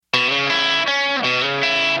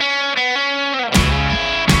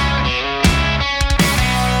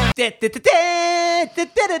It's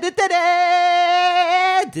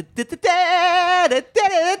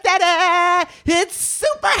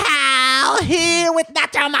Super Hal here with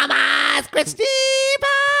Nacho Mama's Christy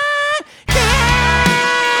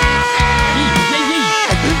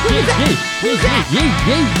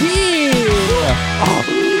Oh,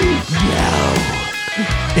 yo,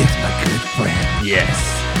 it's my good friend. Yes.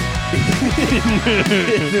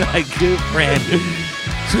 It's my good friend,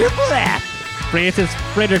 Triple F. Francis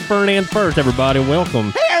Frederick Ferdinand first, everybody.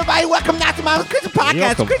 Welcome. Hey, everybody, welcome not to my Christian Podcast.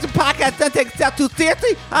 Welcome. Christian Podcast doesn't take itself too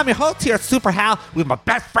seriously. I'm your host here, Super Hal, with my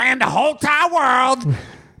best friend, the whole entire world,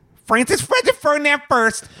 Francis Frederick Ferdinand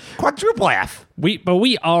first, Quadruple F. But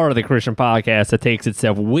we are the Christian podcast that takes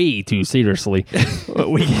itself way too seriously.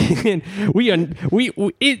 we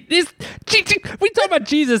talk about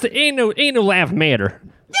Jesus. Ain't no laugh matter.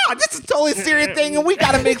 No, this is a totally serious thing, and we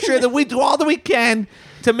got to make sure that we do all that we can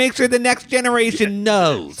to make sure the next generation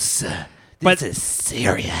knows. This is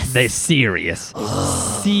serious. They're serious.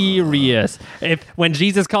 Serious. When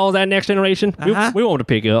Jesus calls that next generation, we want to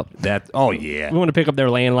pick up. Yeah. We want to pick up their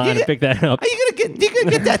landline and pick that up. Are you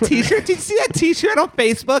gonna get that T-shirt? Did you see that T-shirt on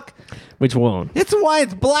Facebook? Which one? It's one.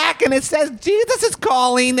 It's black, and it says Jesus is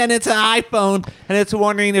calling, and it's an iPhone, and it's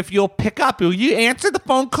wondering if you'll pick up. Will you answer the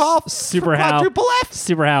phone call? Super Hal. Quadruple F.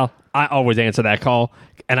 Super Hal. I always answer that call,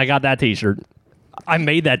 and I got that T-shirt. I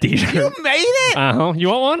made that T-shirt. You made it? Uh-huh. You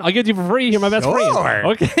want one? I'll give it to you for free. You're my best friend. Sure.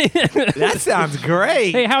 Okay. That sounds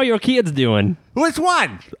great. Hey, how are your kids doing? Which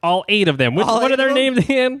one? All 8 of them. All What 8 are their of them? names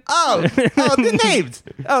again? Oh, the names.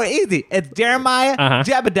 Oh, easy. It's Jeremiah,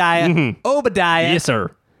 Jebediah, Obadiah, Yes,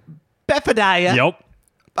 sir. Bephadiah,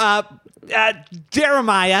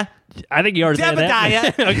 Jeremiah. I think you already said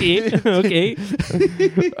that. Okay.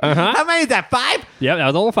 How many is that? 5? Yep, that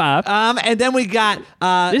was all 5. And then we got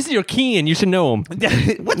This is your Kean. You should know him.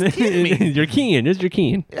 what's Kean mean? Your Kean. This is your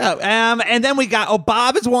Kean. And then we got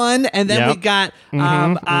Bob is one, and then we got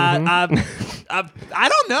I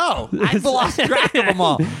don't know. I've lost track of them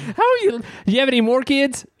all. How are you? Do you have any more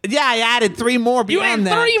kids? Yeah, I added 3 more You beyond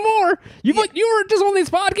had that. 3 more. You were just on this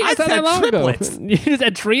podcast I not said that long triplets. ago. You just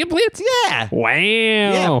had triplets? Yeah. Wow.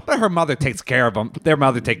 Yeah, but her mother takes care of them. Their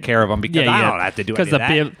mother take care of them because I don't have to do any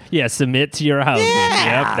of that. Submit to your husband.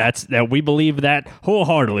 Yeah. Yep, we believe that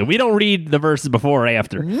wholeheartedly. We don't read the verses before or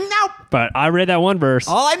after. Nope. But I read that one verse.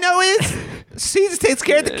 All I know is Jesus takes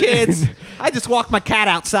care of the kids. I just walk my cat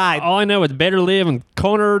outside. All I know is better live and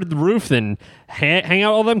corner the roof than hang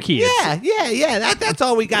out with all them kids. Yeah. That's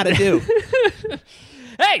all we got to do.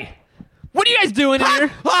 Hey, what are you guys doing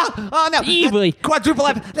here? Oh, no. Evilly. Quadruple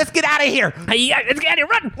F. Let's get out of here. Hey, let's get out of here.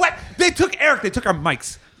 Run. What? They took Eric. They took our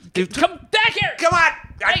mics. Come back here. Come on.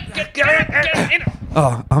 Hey, get in.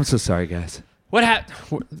 Oh, I'm so sorry, guys. What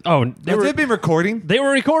happened? Oh, Have they been recording? They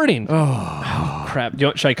were recording. Oh crap.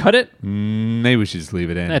 Should I cut it? Maybe we should just leave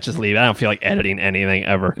it in. Let's just leave it. I don't feel like editing anything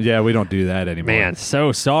ever. Yeah, we don't do that anymore. Man,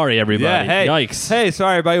 so sorry, everybody. Yeah, hey. Yikes. Hey,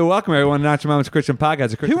 sorry, everybody. Welcome, everyone, to Not Your Mama's Christian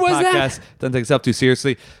Podcast. A Christian was that? podcast doesn't take itself too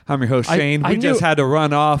seriously. I'm your host, Shane. We just had to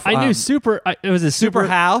run off. I knew it was a Super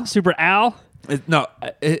Hal? Super Al?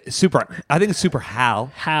 Super. I think it's Super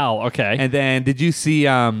Hal. Hal, okay. And then, did you see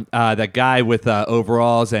that guy with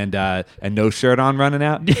overalls and no shirt on running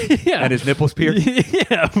out? Yeah. And his nipples pierced?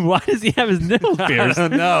 Yeah, why does he have his nipples pierced? I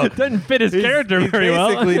don't know. Doesn't fit his character He's very well.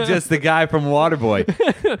 basically just the guy from Waterboy.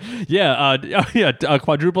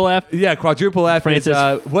 Quadruple F. Yeah, Quadruple F. Francis.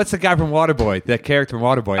 Is, what's the guy from Waterboy? That character from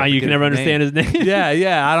Waterboy. You can never understand his name.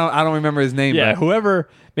 Yeah. I don't remember his name. Yeah, but whoever.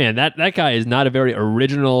 Man, that guy is not a very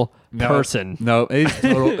original person. No, he's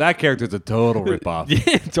total. That character's a total ripoff.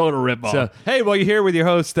 Yeah, total ripoff. So, hey, well, you're here with your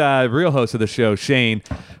host, real host of the show, Shane,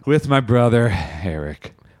 with my brother,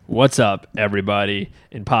 Eric. What's up, everybody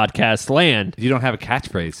in podcast land? You don't have a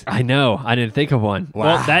catchphrase. I know. I didn't think of one. Wow.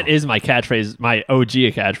 Well, that is my catchphrase, my OG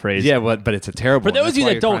catchphrase. Yeah, but it's a terrible For one. those That's of you why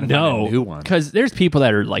that you're don't trying to find know, a new one. because there's people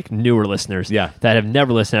that are like newer listeners that have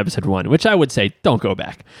never listened to episode 1, which I would say don't go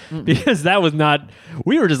back because that was not.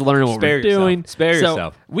 We were just learning what Spare we're doing. Spare So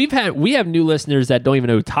yourself. We have new listeners that don't even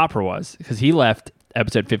know who Topper was because he left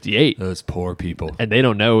episode 58. Those poor people. And they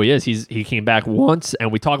don't know who he is. He came back once, and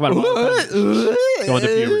we talk about him all the time. Going to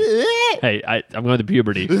puberty. Hey, I'm going to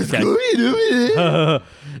puberty. Okay.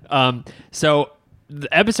 So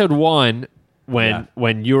the episode 1, when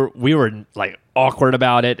we were like awkward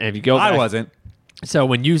about it, and if you go back, I wasn't. So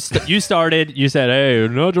when you started, you said, "Hey,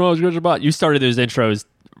 no drums, you started those intros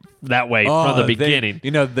that way from the beginning. The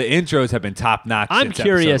intros have been top notch. I'm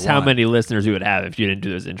curious how many listeners we would have if you didn't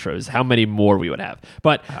do those intros. How many more we would have?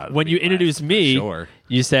 But when you introduced me,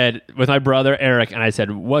 You said with my brother Eric, and I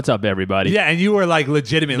said, "What's up, everybody?" Yeah, and you were like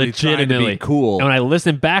legitimately trying to be cool. And when I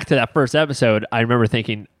listened back to that first episode, I remember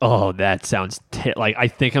thinking, "Oh, that sounds like I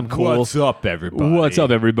think I'm cool." What's up, everybody? What's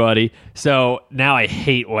up, everybody? So now I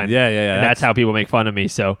hate when Yeah. and that's how people make fun of me.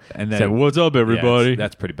 So And then- say, "What's up, everybody?"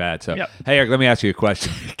 That's pretty bad. So, Yep. hey, Eric, let me ask you a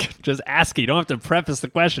question. Just ask. You don't have to preface the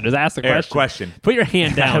question. Just ask the Eric, question. question. Put your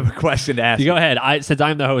hand I have down. a question to ask. You go ahead. Since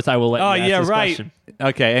I'm the host, I will let Oh you ask yeah, this right. question.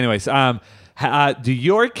 Okay. Anyways, do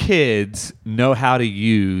your kids know how to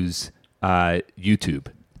use YouTube?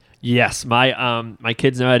 Yes, my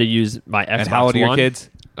kids know how to use my Xbox And how old are your One. kids?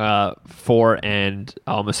 4 and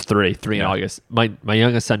almost 3 in Yeah. August. My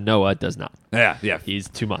youngest son Noah does not. Yeah. He's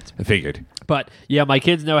 2 months. I figured. But yeah, my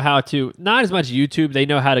kids know how to, not as much YouTube. They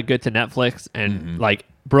know how to get to Netflix. And like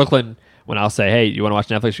Brooklyn, when I'll say, "Hey, you want to watch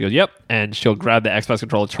Netflix?" She goes, "Yep." And she'll grab the Xbox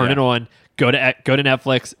controller, turn Yeah. it on, go to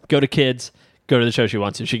Netflix, go to kids, go to the show she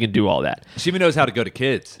wants to. She can do all that. She even knows how to go to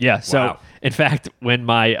kids. Yeah. So Wow. in fact, when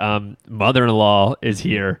my mother-in-law is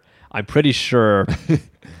here, I'm pretty sure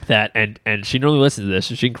that, and she normally listens to this,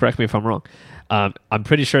 so she can correct me if I'm wrong. I'm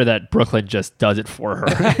pretty sure that Brooklyn just does it for her.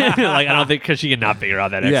 Like, I don't think, because she cannot figure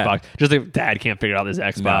out that Yeah. Xbox. Just like dad can't figure out this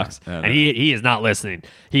Xbox. No. And he is not listening.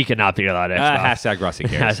 He cannot figure out Xbox. Hashtag Rusty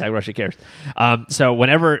cares. Hashtag Rusty cares. So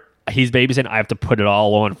whenever he's babysitting, I have to put it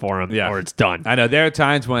all on for him, Yeah. or it's done. I know there are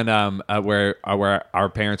times when where our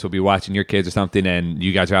parents will be watching your kids or something, and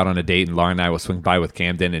you guys are out on a date, and Laura and I will swing by with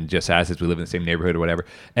Camden and just ask as we live in the same neighborhood or whatever.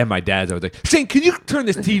 And my dad's always like, "Shane, can you turn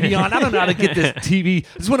this TV on? I don't know how to get this TV.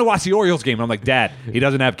 I just want to watch the Orioles game." And I'm like, "Dad, he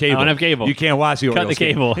doesn't have cable. I don't have cable. You can't watch the Cut Orioles the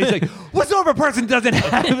cable." game." He's like, "What's over a person doesn't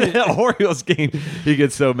have the Orioles game?" He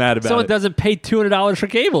gets so mad about Someone it. doesn't pay $200 for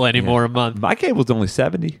cable anymore a month. My cable's only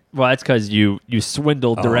 $70. Well, that's because you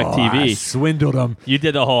swindled DirecTV. I swindled them. You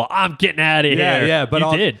did the whole "I'm getting out of here." Yeah, but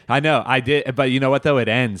you did, I know, I did. But you know what though? It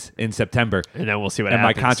ends in September. and then we'll see what And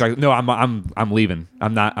happens. my contract. No, I'm leaving.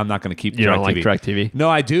 I'm not going to keep. You don't DirecTV. like DirecTV? No,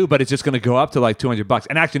 I do, but it's just going to go up to like $200.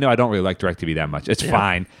 And actually, no, I don't really like DirecTV that much. It's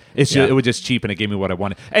fine. It's Yeah. just, it was just cheap, and it gave me what I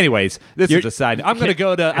wanted. Anyways, this is a side. I'm going to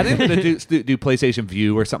go to. I think I'm going to do PlayStation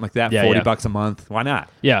View or something like that. Yeah, $40 a month. Why not?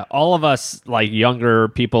 Yeah, all of us, like younger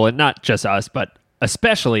people, and not just us, but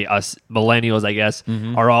especially us millennials, I guess,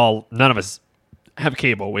 are all. None of us have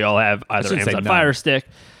cable. We all have either shouldn't say Amazon none. Fire Stick.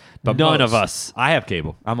 But none most- of us. I have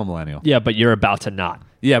cable. I'm a millennial. Yeah, but you're about to not.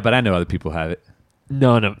 Yeah, but I know other people have it.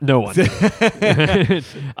 No one.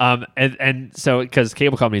 And so because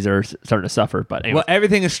cable companies are starting to suffer, but anyway. Well,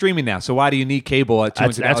 everything is streaming now. So why do you need cable at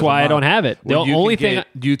 $200? That's why I don't have it. The When you only can thing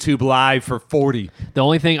get YouTube Live for $40. The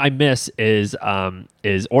only thing I miss is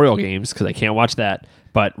Oriole games because I can't watch that.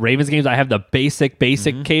 But Ravens games, I have the basic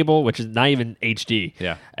cable, which is not even HD.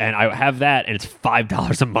 Yeah. And I have that, and it's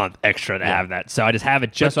 $5 a month extra to have that. So I just have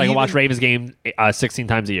it just But so I can watch even- Ravens game 16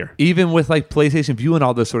 times a year. Even with like PlayStation View and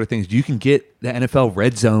all those sort of things, you can get the NFL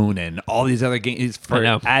Red Zone and all these other games I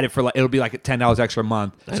know. added for like it'll be like $10 extra a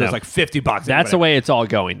month. So know. it's like $50. That's the way it's all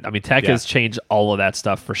going. I mean, tech Yeah. has changed all of that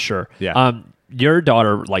stuff for sure. Yeah. Your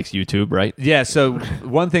daughter likes YouTube, right? Yeah. So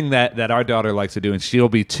one thing that our daughter likes to do, and she'll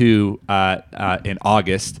be 2 in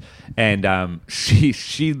August, and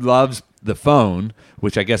she loves the phone,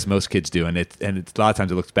 which I guess most kids do, and it's a lot of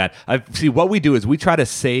times it looks bad. See, what we do is we try to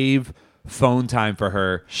save phone time for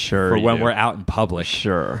her Sure for you when do. we're out in public.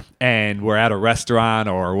 Sure. And we're at a restaurant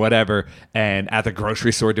or whatever, and at the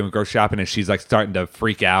grocery store doing grocery shopping, and she's like starting to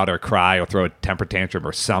freak out or cry or throw a temper tantrum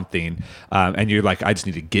or something. And you're like, I just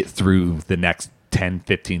need to get through the next 10,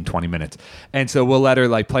 15, 20 minutes. And so we'll let her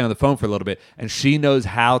like play on the phone for a little bit. And she knows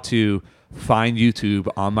how to find YouTube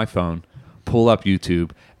on my phone, pull up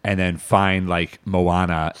YouTube, and then find like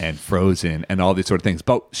Moana and Frozen and all these sort of things.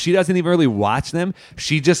 But she doesn't even really watch them.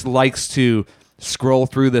 She just likes to scroll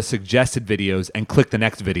through the suggested videos and click the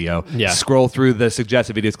next video. Yeah. Scroll through the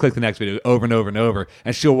suggested videos, click the next video over and over and over.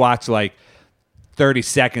 And she'll watch like 30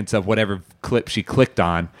 seconds of whatever clip she clicked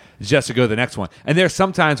on just to go to the next one. And there's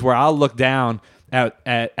sometimes where I'll look down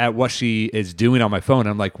at what she is doing on my phone. And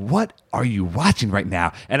I'm like, what are you watching right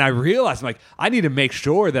now? And I realize I'm like, I need to make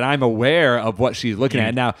sure that I'm aware of what she's looking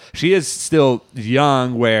at. Now, she is still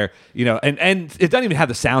young where, you know, and it doesn't even have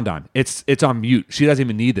the sound on. It's on mute. She doesn't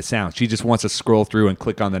even need the sound. She just wants to scroll through and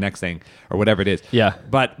click on the next thing or whatever it is. Yeah.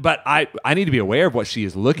 But I need to be aware of what she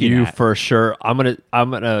is looking You at. for sure. I'm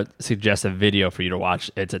gonna suggest a video for you to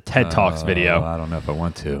watch. It's a TED Talks video. I don't know if I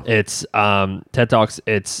want to. It's TED Talks.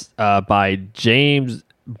 It's by James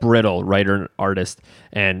Brittle, writer and artist,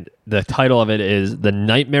 and the title of it is "The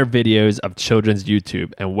Nightmare Videos of Children's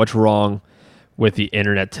YouTube and What's Wrong with the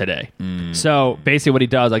Internet Today." So basically, what he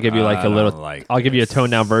does, I'll give you like I a little. don't like I'll give you a this.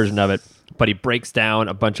 toned down version of it, but he breaks down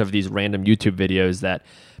a bunch of these random YouTube videos that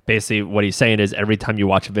basically what he's saying is every time you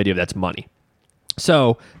watch a video, that's money.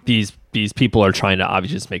 So these people are trying to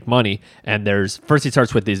obviously just make money, and first he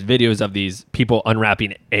starts with these videos of these people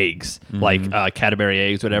unwrapping eggs, like Cadbury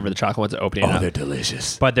eggs, whatever, the chocolate ones, opening up. They're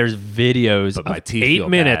delicious. But there's videos But my of teeth 8 feel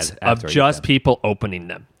minutes bad of after I eat just them. people opening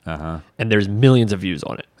them. Uh-huh. And there's millions of views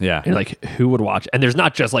on it. Yeah. And you're like, who would watch? And there's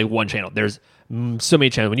not just like one channel. There's so many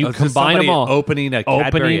channels. When you Oh, so combine them somebody all, opening a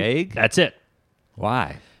Cadbury egg? That's it.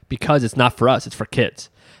 Why? Because it's not for us, it's for kids.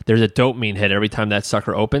 There's a dopamine hit every time that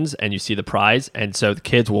sucker opens and you see the prize, and so the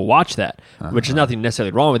kids will watch that, which is nothing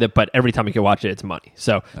necessarily wrong with it, but every time you can watch it, it's money.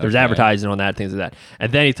 So there's advertising on that, things like that.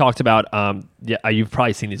 And then he talked about, you've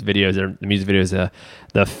probably seen these videos, the music videos,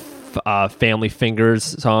 the Family Fingers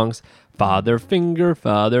songs. Father finger,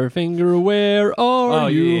 where are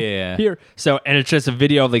you? Yeah. Here. So, and it's just a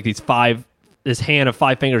video of like this hand of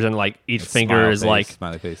 5 fingers, and like each finger is like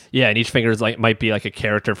smiley face. yeah, and each finger is like might be like a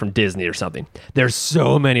character from Disney or something. There's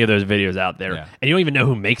so many of those videos out there, Yeah. and you don't even know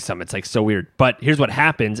who makes them. It's like so weird. But here's what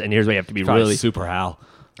happens, and here's what you have to be really Super Hal.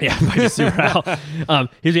 yeah, might be super Hal. Here's what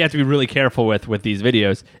you have to be really careful with these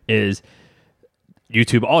videos is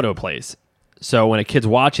YouTube autoplays. So when a kid's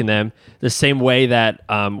watching them, the same way that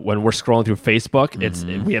when we're scrolling through Facebook,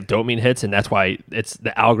 we have dopamine hits, and that's why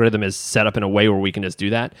the algorithm is set up in a way where we can just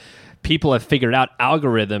do that. People have figured out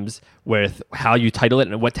algorithms with how you title it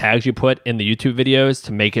and what tags you put in the YouTube videos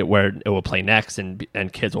to make it where it will play next, and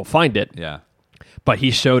kids will find it. Yeah. But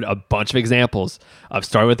he showed a bunch of examples of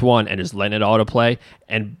starting with one and just letting it autoplay,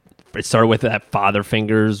 and it started with that Father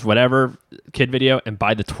Fingers whatever kid video, and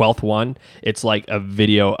by the 12th one, it's like a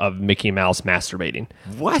video of Mickey Mouse masturbating.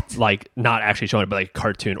 What? Like not actually showing it, but like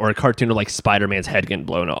a cartoon of like Spider-Man's head getting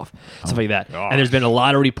blown off, stuff like that. gosh. And there's been a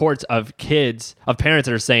lot of reports of parents that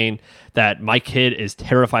are saying that my kid is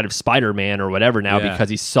terrified of Spider-Man or whatever now Yeah. because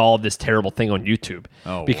he saw this terrible thing on YouTube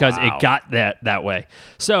because wow. it got that way.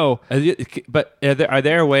 So But is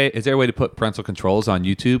there a way to put parental controls on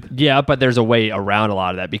YouTube? yeah, but there's a way around a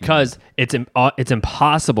lot of that because it's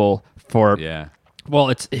impossible for Yeah.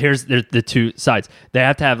 Well, there's the two sides. They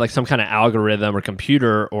have to have like some kind of algorithm or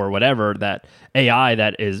computer or whatever, that AI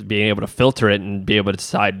that is being able to filter it and be able to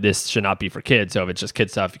decide this should not be for kids. So if it's just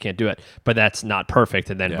kid stuff, you can't do it. But that's not perfect.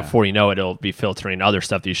 And then Yeah. before you know it, it'll be filtering other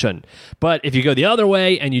stuff that you shouldn't. But if you go the other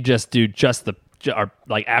way and you just do are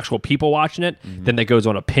like actual people watching it, then that goes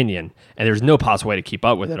on opinion, and there's no possible way to keep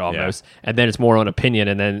up with it almost. And then it's more on opinion,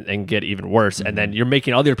 and get even worse. And then you're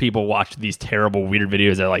making other people watch these terrible weird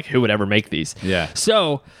videos that like, who would ever make these? Yeah.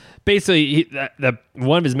 So basically, the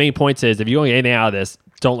one of his main points is if you don't get anything out of this,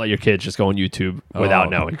 don't let your kids just go on YouTube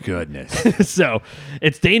without knowing. Goodness. So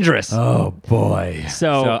it's dangerous. Oh boy.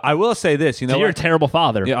 So I will say this, you're a terrible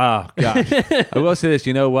father. Yeah, oh gosh. I will say this,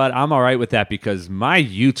 you know what? I'm all right with that because my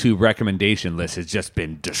YouTube recommendation list has just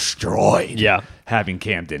been destroyed. Yeah. Having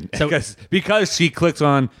Camden. So- because she clicks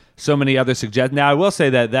on so many other suggestions. Now, I will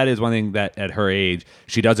say that is one thing that at her age,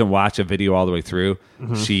 she doesn't watch a video all the way through.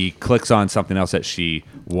 Mm-hmm. She clicks on something else that she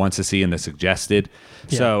wants to see in the suggested.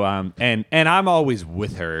 Yeah. So, and I'm always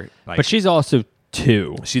with her. Like, But she's also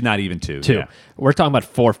 2. she's not even 2. Two. Yeah. We're talking about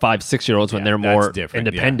 4, 5, 6-year-olds when Yeah, they're that's more different,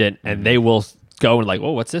 independent, yeah. and they will go and like,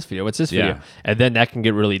 oh, what's this video? What's this video? Yeah. And then that can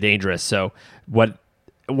get really dangerous. So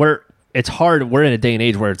it's hard. We're in a day and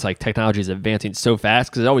age where it's like technology is advancing so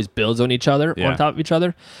fast because it always builds on each other, Yeah. on top of each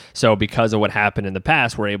other. So because of what happened in the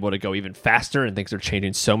past, we're able to go even faster, and things are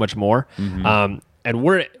changing so much more. And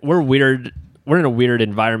we're weird. We're in a weird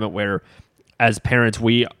environment where, as parents,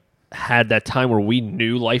 we had that time where we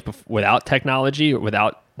knew life without technology,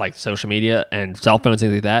 without like social media and cell phones,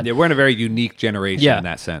 things like that. Yeah, we're in a very unique generation in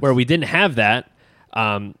that sense. Where we didn't have that,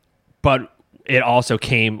 but it also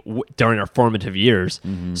came during our formative years.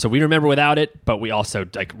 So we remember without it, but we also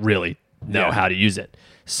like really know Yeah. how to use it.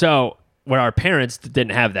 So where our parents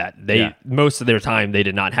didn't have that, most of their time they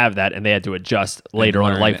did not have that, and they had to adjust later on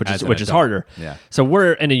in learn life, as an which is adult. harder. Yeah. So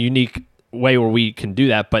we're in a unique way where we can do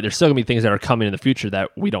that, but there's still gonna be things that are coming in the future that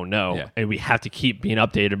we don't know, Yeah. and we have to keep being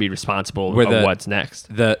updated and be responsible Where of what's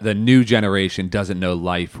next. The new generation doesn't know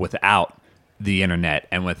life without the internet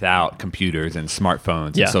and without computers and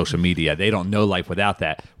smartphones Yeah. and social media. They don't know life without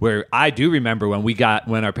that. Where I do remember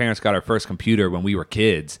when our parents got our first computer when we were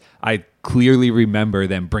kids, I clearly remember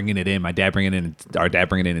them bringing it in, our dad bringing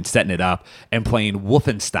it in and setting it up and playing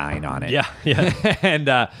Wolfenstein on it. Yeah.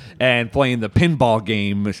 and playing the pinball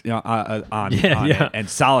game on Yeah. it, and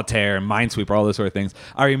solitaire and Minesweeper, all those sort of things.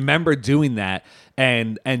 I remember doing that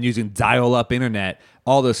and using dial-up internet,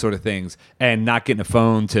 all those sort of things, and not getting a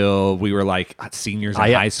phone till we were like seniors in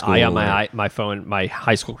high school. I got my phone, my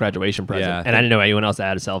high school graduation present, Yeah. and I didn't know anyone else that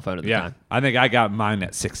had a cell phone at the time. I think I got mine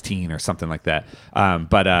at 16 or something like that.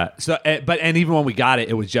 and even when we got it,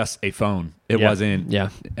 it was just a phone. It Yeah. wasn't. Yeah.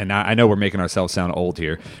 And I know we're making ourselves sound old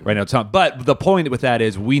here right now, but the point with that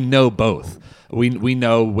is we know both. We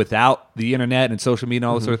know without the internet and social media and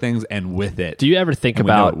all those sort of things, and with it. Do you ever think And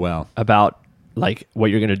we know about it well. like what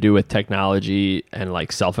you're going to do with technology and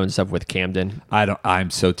like cell phone stuff with Camden? I'm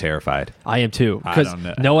so terrified. I am too. I Because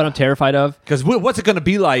don't know. what I'm terrified of? Because what's it going to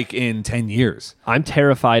be like in 10 years? I'm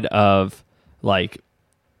terrified of like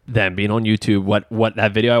them being on YouTube. What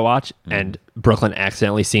that video I watched and Brooklyn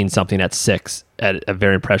accidentally seeing something at 6 at a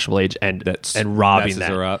very impressionable age and robbing messes that.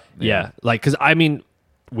 her up. Yeah. Like because I mean,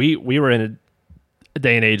 we were in a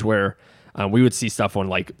day and age where we would see stuff on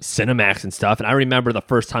like Cinemax and stuff, and I remember the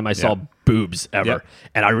first time I saw boobs ever, Yep.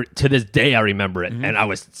 and to this day I remember it, and I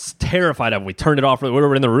was terrified of it. We turned it off. We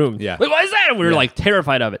were in the room. Yeah. Wait, what is that? And we were like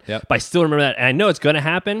terrified of it. Yep. But I still remember that, and I know it's going to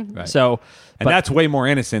happen. Right. So, And that's way more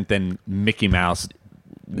innocent than Mickey Mouse.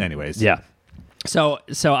 Anyways. yeah. So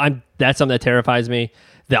that's something that terrifies me.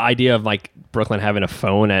 The idea of like Brooklyn having a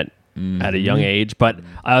phone at a young age, but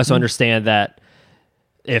I also understand that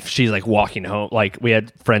if she's like walking home, like we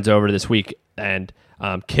had friends over this week and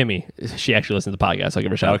Kimmy, she actually listens to the podcast. I'll give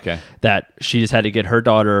her a shout. Okay. That she just had to get her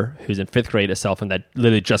daughter, who's in 5th grade, a cell phone that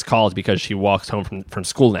literally just calls because she walks home from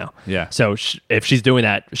school now. Yeah. So if she's doing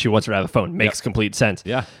that, she wants her to have a phone. Makes complete sense.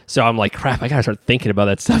 Yeah. So I'm like, crap, I gotta start thinking about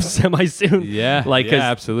that stuff semi soon. Yeah. Like, 'cause- yeah,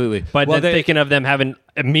 absolutely. But Well, then thinking of them having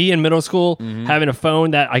me in middle school having a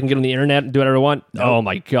phone that I can get on the internet and do whatever I want. Oh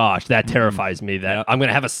my gosh, that terrifies me. That Yep. I'm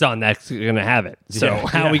gonna have a son that's gonna have it. So Yeah.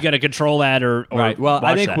 how are we gonna control that or Right. Well, I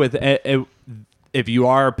watch think that? with if you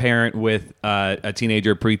are a parent with a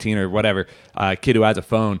teenager, preteen, or whatever kid who has a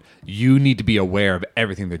phone, you need to be aware of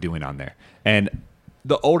everything they're doing on there. And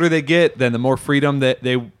the older they get, then the more freedom that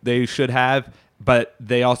they should have. But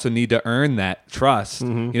they also need to earn that trust.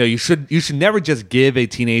 Mm-hmm. You know, you should never just give a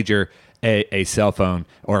teenager a cell phone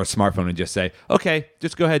or a smartphone and just say, okay,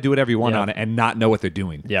 just go ahead, do whatever you want Yeah. on it, and not know what they're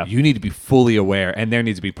doing. Yeah. You need to be fully aware, and there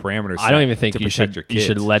needs to be parameters. I don't set even think to you protect should your you kids.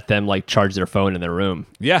 should let them like charge their phone in their room.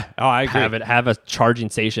 Yeah. Oh, I agree. Have a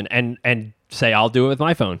charging station and say I'll do it with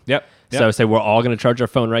my phone. Yep. So say we're all gonna charge our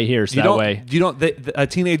phone right here. So way A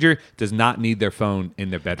teenager does not need their phone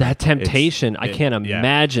in their bedroom. that temptation, I can't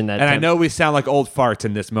imagine that. And I know we sound like old farts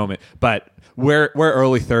in this moment, but we're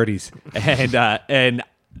early 30s, and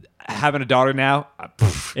having a daughter now,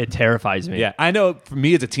 it terrifies me. yeah, I know. For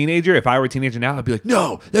me as a teenager, if I were a teenager now, I'd be like,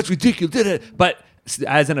 no, that's ridiculous. But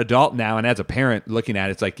as an adult now and as a parent looking at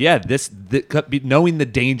it, it's like, yeah, knowing the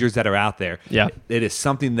dangers that are out there, Yeah. it is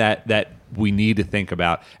something that we need to think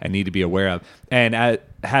about and need to be aware of. And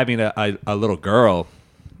having a little girl,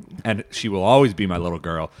 and she will always be my little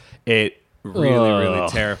girl, it really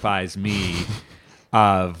terrifies me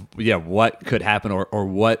of what could happen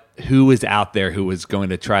or who is out there who is going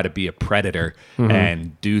to try to be a predator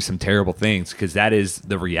and do some terrible things, because that is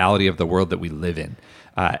the reality of the world that we live in.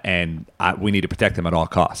 And we need to protect them at all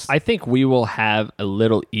costs. I think we will have a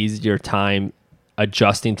little easier time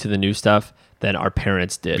adjusting to the new stuff than our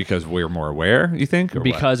parents did. Because we're more aware, you think? Or what?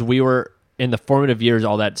 Because we were in the formative years,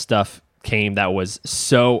 all that stuff came that was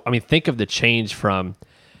so. I mean, think of the change from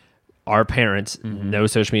our parents, no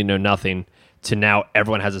social media, no nothing, to now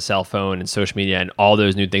everyone has a cell phone and social media and all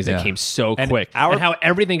those new things that Yeah. came so And quick. And how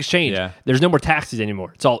everything's changed. Yeah. There's no more taxis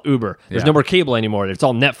anymore. It's all Uber. There's Yeah. no more cable anymore. It's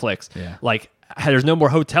all Netflix. Yeah. Like, there's no more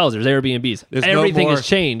hotels. There's Airbnbs. There's Everything no more, has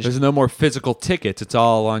changed. There's no more physical tickets. It's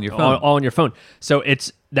all on your phone. all on your phone. So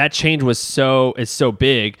that change was so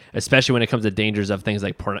big, especially when it comes to dangers of things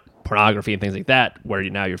like pornography and things like that, where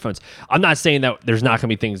now your phones. I'm not saying that there's not going to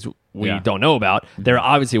be things we Yeah. don't know about. There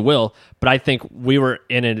obviously will, but I think we were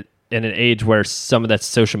in an age where some of that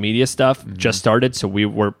social media stuff just started, so we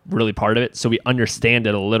were really part of it. So we understand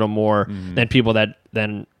it a little more than people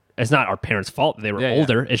then. It's not our parents' fault that they were Yeah,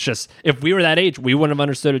 older. It's just if we were that age, we wouldn't have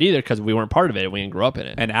understood it either because we weren't part of it. We didn't grow up in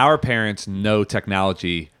it. And our parents know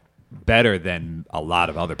technology better than a lot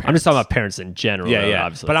of other parents. I'm just talking about parents in general. Yeah, though, yeah.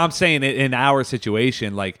 Obviously. But I'm saying in our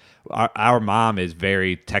situation, like our mom is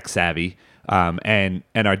very tech savvy, and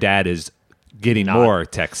our dad is getting more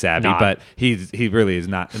tech savvy, but he really is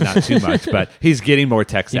not too much, but he's getting more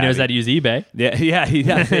tech savvy. He knows how to use eBay. Yeah, he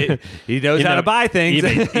does. He knows how to buy things.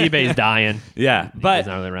 eBay's dying. Yeah, but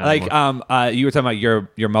not really around like anymore. you were talking about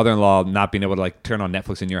your mother-in-law not being able to like turn on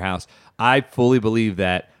Netflix in your house. I fully believe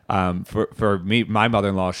that for me, my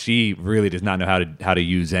mother-in-law, she really does not know how to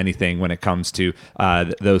use anything when it comes to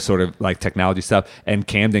those sort of like technology stuff. And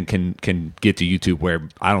Camden can get to YouTube where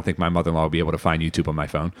I don't think my mother-in-law will be able to find YouTube on my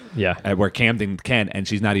phone. Yeah. Where Camden can, and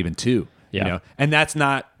she's not even 2. Yeah. You know, and that's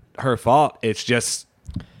not her fault. It's just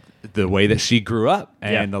the way that she grew up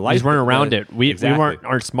and the we life. just weren't around it. We Exactly.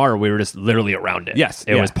 aren't smarter. We were just literally around it. Yes,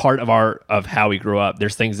 it yeah. was part of how we grew up.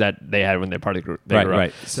 There's things that they had when they're part of the group. They Right, grew up.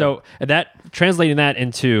 right. So that translating that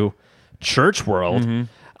into church world, Mm-hmm.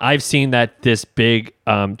 I've seen that this big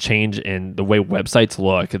change in the way websites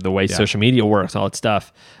look, the way social media works, all that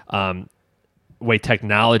stuff, way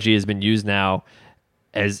technology has been used now.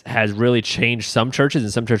 Has really changed some churches,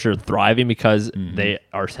 and some churches are thriving because they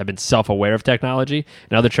have been self-aware of technology,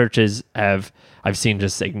 and other churches I've seen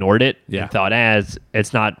just ignored it Yeah. and thought,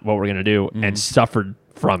 it's not what we're going to do, and suffered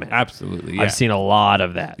from it. Absolutely, yeah. I've seen a lot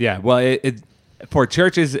of that. Yeah, well, it for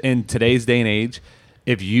churches in today's day and age,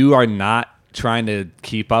 if you are not trying to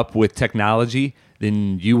keep up with technology,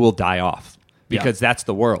 then you will die off because that's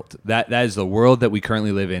the world. That is the world that we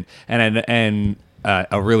currently live in, and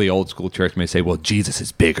a really old school church may say, well, Jesus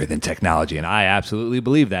is bigger than technology. And I absolutely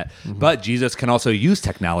believe that. But Jesus can also use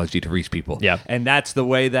technology to reach people. Yeah. And that's the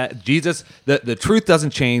way that Jesus, the truth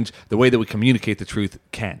doesn't change. The way that we communicate the truth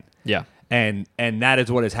can. Yeah. And that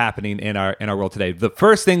is what is happening in our world today. The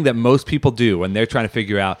first thing that most people do when they're trying to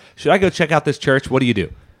figure out, should I go check out this church? What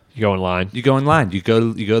do? You go online. You go online. You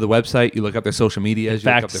go to the website. You look up their social media. In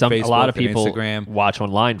fact, a lot of people Instagram. watch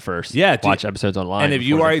online first. Yeah, watch episodes online. And if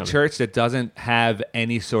you before are they a come in. church that doesn't have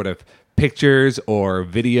any sort of pictures or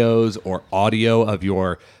videos or audio of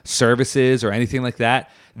your services or anything like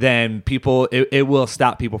that, then it will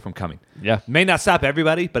stop people from coming. Yeah. May not stop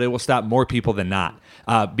everybody, but it will stop more people than not.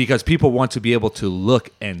 Because people want to be able to look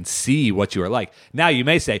and see what you are like. Now you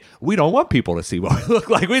may say, we don't want people to see what we look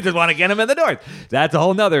like. We just want to get them in the door. That's a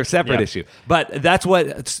whole nother separate issue. But that's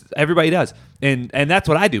what everybody does. And that's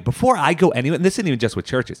what I do. Before I go anywhere, and this isn't even just with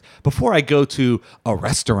churches, before I go to a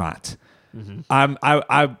restaurant,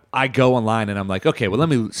 I go online and I'm like, okay, well, let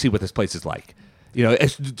me see what this place is like. You know,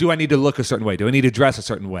 do I need to look a certain way? Do I need to dress a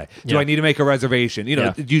certain way? Do I need to make a reservation? You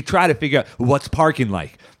know, you try to figure out what's parking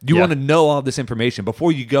like. You want to know all this information.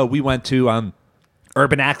 Before you go, we went to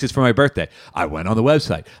Urban Access for my birthday. I went on the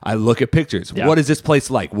website. I look at pictures. Yeah. What is this place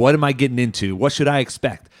like? What am I getting into? What should I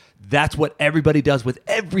expect? That's what everybody does with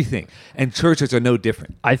everything. And churches are no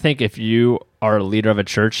different. I think if you are a leader of a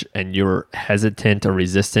church and you're hesitant or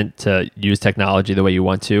resistant to use technology the way you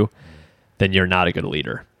want to, then you're not a good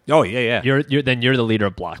leader. Oh, yeah. You're the leader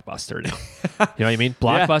of Blockbuster now. You know what I mean?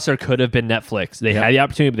 Blockbuster could have been Netflix. They had the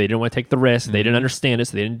opportunity, but they didn't want to take the risk. They didn't understand it,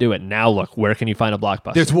 so they didn't do it. Now look, where can you find a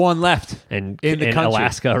Blockbuster? There's one left in the country.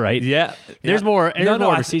 Alaska, right? Yeah. There's more. There's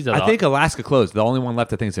more overseas. I think Alaska closed. The only one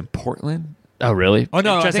left, I think, is in Portland. Oh, really? Oh,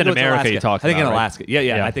 no, I just think in it was America Alaska. you talked I think about, in right? Alaska.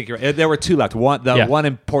 Yeah, I think you're right. There were two left. One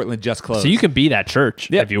in Portland just closed. So you can be that church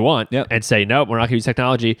Yep. if you want Yep. and say, no, we're not going to use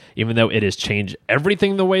technology, even though it has changed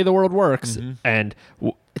everything the way the world works. And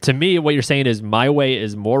to me, what you're saying is my way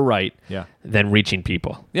is more right than reaching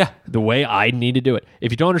people. Yeah. The way I need to do it.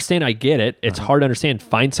 If you don't understand, I get it. It's hard to understand.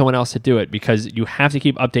 Find someone else to do it because you have to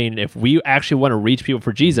keep updating. If we actually want to reach people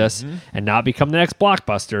for Jesus and not become the next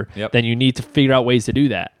Blockbuster, then you need to figure out ways to do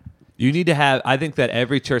that. You need to have, I think that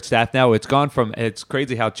every church staff now, it's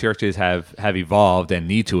crazy how churches have evolved and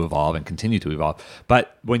need to evolve and continue to evolve.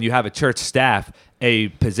 But when you have a church staff, a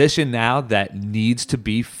position now that needs to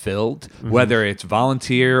be filled, whether it's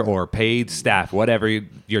volunteer or paid staff, whatever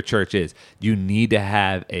your church is, you need to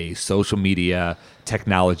have a social media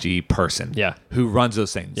technology person who runs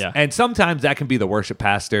those things. Yeah. And sometimes that can be the worship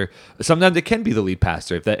pastor. Sometimes it can be the lead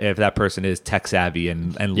pastor if that person is tech savvy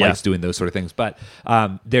and likes doing those sort of things. But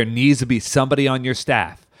there needs to be somebody on your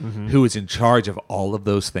staff who is in charge of all of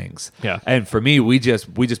those things. Yeah. And for me, we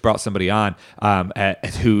just brought somebody on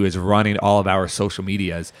who is running all of our social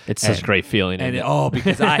medias. It's such a great feeling. And isn't it?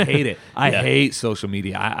 because I hate it. I hate social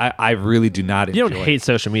media. I really do not enjoy You don't hate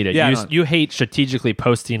social media. Yeah, You hate strategically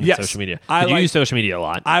posting Yes. on social media. I You like- use social media a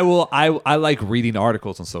lot. I like reading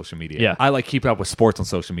articles on social media. Yeah. I like keeping up with sports on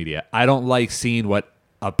social media. I don't like seeing what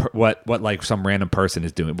like some random person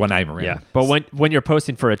is doing. Well, not even random. Yeah, but when you're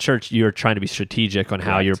posting for a church, you're trying to be strategic on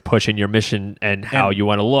how Correct. you're pushing your mission and how you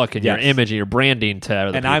want to look and your Yes. image and your branding to other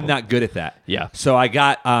And people. I'm not good at that. Yeah. So I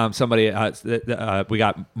got somebody. We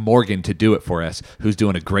got Morgan to do it for us, who's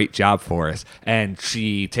doing a great job for us. And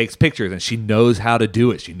she takes pictures, and she knows how to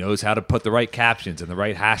do it. She knows how to put the right captions and the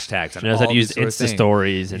right hashtags. She knows how to use Insta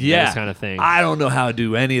stories and those kind of things. I don't know how to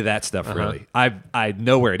do any of that stuff really. I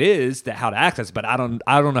know where it is, how to access, but I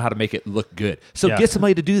don't know how to make it look good. So Yeah. get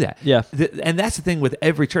somebody to do that. Yeah. And that's the thing with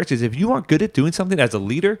every church is if you aren't good at doing something as a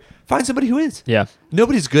leader, find somebody who is. Yeah.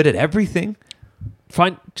 Nobody's good at everything.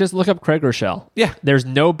 Just look up Craig Rochelle. Yeah. There's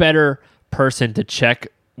no better person to check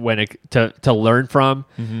to learn from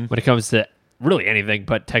when it comes to really anything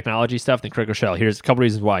but technology stuff than Craig Rochelle. Here's a couple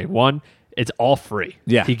reasons why. One, It's all free.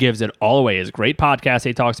 Yeah. He gives it all away. His great podcast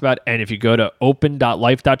he talks about. And if you go to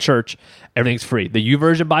open.life.church, everything's free. The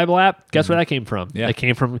YouVersion Bible app, guess where that came from? Yeah. It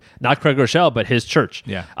came from not Craig Rochelle, but his church.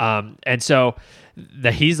 Yeah. And so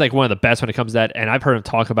he's like one of the best when it comes to that. And I've heard him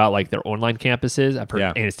talk about like their online campuses. I've heard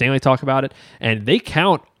Andy Stanley talk about it. And they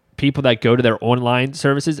count people that go to their online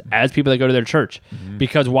services as people that go to their church,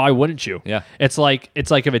 because why wouldn't you? Yeah. It's like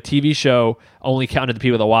if a TV show only counted the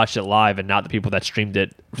people that watched it live and not the people that streamed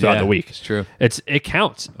it throughout the week. It's true. It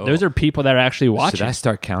counts. Those are people that are actually watching. Should I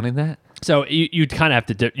start counting that? So you kind of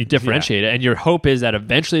have to you differentiate it, and your hope is that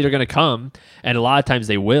eventually they're going to come, and a lot of times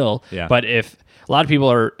they will. Yeah. But if a lot of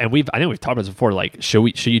people are, and I think we've talked about this before, like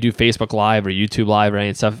should you do Facebook Live or YouTube Live or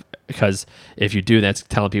any stuff? Because if you do, that's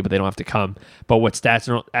telling people they don't have to come. But what stats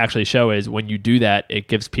don't actually show is when you do that, it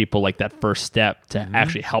gives people like that first step to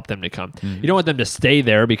actually help them to come. You don't want them to stay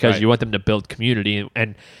there because you want them to build community,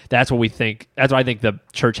 and that's what we think. That's what I think the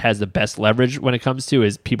church has the best leverage when it comes to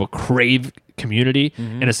is people crave community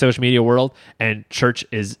in a social media world, and church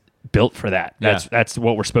is built for that. That's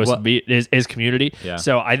what we're supposed to be is community. Yeah.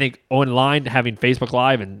 So I think online having Facebook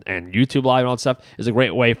Live and YouTube Live and all that stuff is a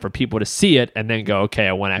great way for people to see it and then go, okay,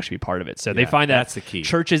 I want to actually be part of it. So they find that that's the key.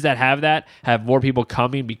 Churches that have that have more people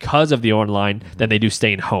coming because of the online than they do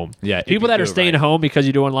staying home. Yeah, people that are staying right. home because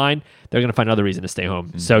you do online, they're going to find another reason to stay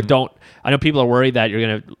home. So I know people are worried that you're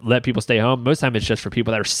going to let people stay home. Most of the time it's just for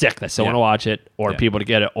people that are sick that still want to watch it, or people to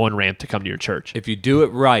get an on-ramp to come to your church. If you do it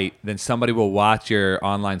right, then somebody will watch your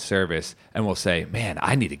online service and will say, man,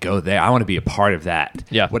 I need to go there. I want to be a part of that.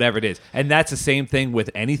 Yeah. Whatever it is. And that's the same thing with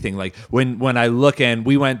anything. Like when I look, and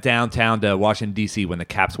we went downtown to Washington, D.C. when the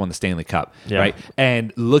Caps won the Stanley Cup, right?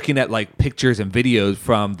 And looking at like pictures and videos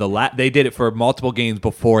from they did it for multiple games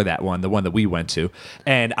before that one, the one that we went to.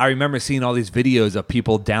 And I remember seeing all these videos of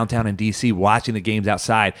people downtown in D.C. watching the games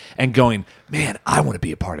outside and going, man, I want to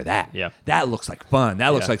be a part of that. Yeah. That looks like fun. That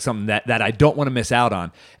looks like something that I don't want to miss out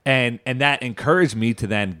on. And that encouraged me to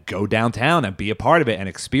then go downtown and be a part of it and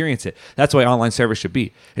experience it. That's the way online service should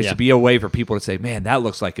be. It should be a way for people to say, man, that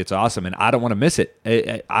looks like it's awesome, and I don't want to miss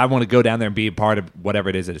it. I want to go down there and be a part of whatever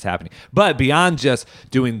it is that is happening. But beyond just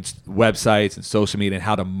doing websites and social media and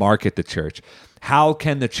how to market the church, how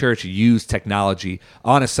can the church use technology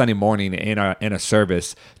on a Sunday morning in a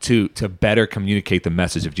service to better communicate the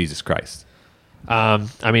message of Jesus Christ?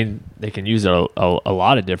 I mean, they can use it a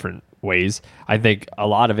lot of different ways. I think a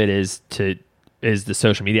lot of it is the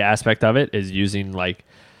social media aspect of it, is using like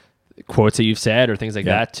quotes that you've said or things like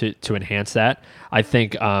that to enhance that. I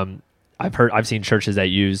think I've seen churches that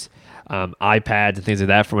use iPads and things like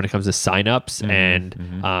that for when it comes to signups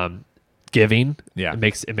and giving. Yeah.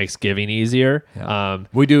 It makes giving easier.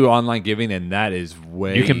 We do online giving, and that is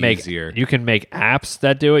way easier. You can make apps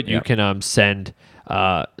that do it. Yep. You can send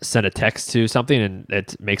a text to something, and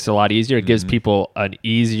it makes it a lot easier. It gives people an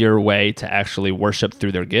easier way to actually worship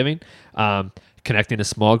through their giving. Connecting to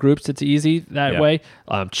small groups, it's easy that way.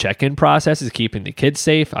 Check-in process is keeping the kids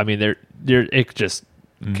safe. I mean, it just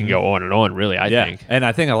can go on and on, really, I think. And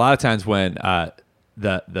I think a lot of times when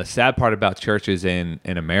the sad part about churches in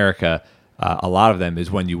America, a lot of them, is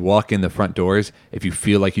when you walk in the front doors, if you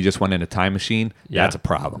feel like you just went in a time machine, that's a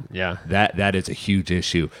problem. Yeah. That is a huge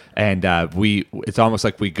issue. And it's almost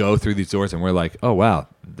like we go through these doors and we're like, oh, wow,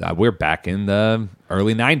 we're back in the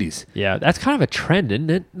early 90s. Yeah, that's kind of a trend, isn't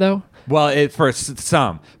it, though? Well, for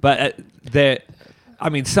some, but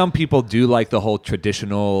some people do like the whole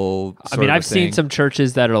traditional sort I've of seen thing, some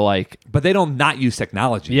churches that are like, but they don't not use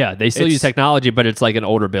technology. yeah, they still use technology, but it's like an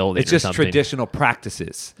older building. It's just or something. traditional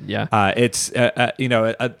practices. Yeah. It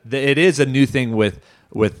is a new thing with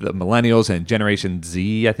the millennials and Generation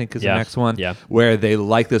Z, I think is the next one, where they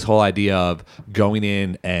like this whole idea of going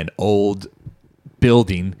in an old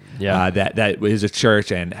building that is a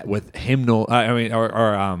church, and with hymnal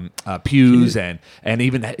pews and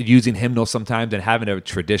even using hymnals sometimes, and having a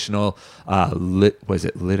traditional liturgist,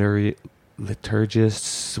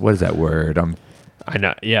 what is that word? I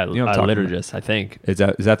know, yeah, You know what I'm talking liturgist, I think. Is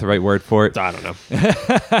that the right word for it? I don't know.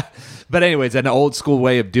 But anyways, an old school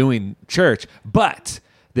way of doing church, but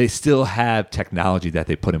they still have technology that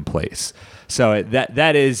they put in place. So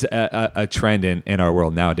that is a trend in our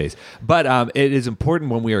world nowadays. But it is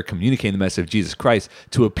important when we are communicating the message of Jesus Christ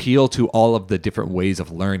to appeal to all of the different ways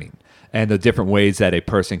of learning and the different ways that a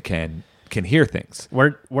person can hear things.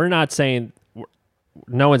 We're not saying,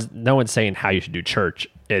 no one's saying how you should do church.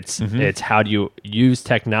 It's how do you use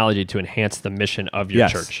technology to enhance the mission of your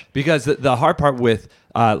church. Because the hard part with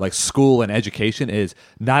like school and education is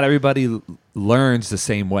not everybody learns the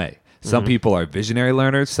same way. Some people are visionary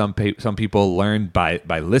learners. Some people learn by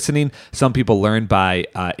listening. Some people learn by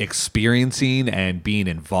experiencing and being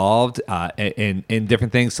involved in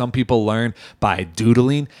different things. Some people learn by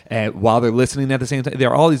doodling while they're listening at the same time. There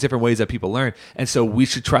are all these different ways that people learn, and so we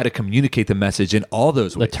should try to communicate the message in all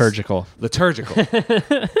those ways. Liturgical.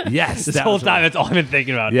 Yes, This whole time, that's all I've been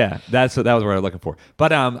thinking about. Yeah, that was what I was looking for.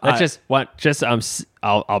 But I'll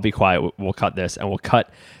be quiet. We'll cut this, and we'll cut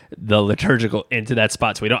the liturgical into that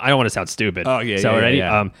spot. So I don't want to sound stupid. Oh, yeah, So yeah, ready?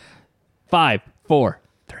 yeah. 5, 4,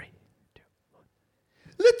 3.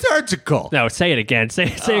 liturgical. No, say it again. Say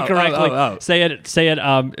it correctly. Say it.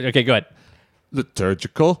 Okay, go ahead.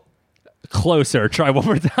 Liturgical. Closer. Try one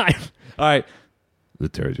more time. All right.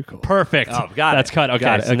 Liturgical. Perfect. Oh, got it. That's cut. Okay,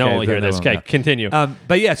 Got it. so no one will Okay, hear this. then Okay, we'll- continue.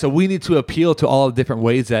 But yeah, so we need to appeal to all the different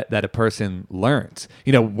ways that a person learns.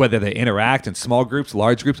 Whether they interact in small groups,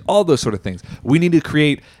 large groups, all those sort of things. We need to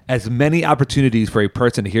create as many opportunities for a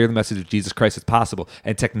person to hear the message of Jesus Christ as possible,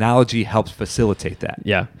 and technology helps facilitate that.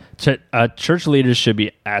 Yeah. Church leaders should be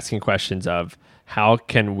asking questions of how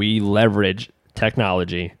can we leverage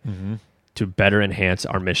technology to better enhance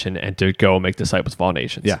our mission and to go make disciples of all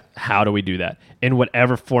nations. Yeah. How do we do that? In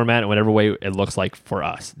whatever format and whatever way it looks like for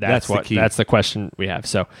us. That's the key. That's the question we have.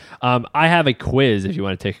 So I have a quiz if you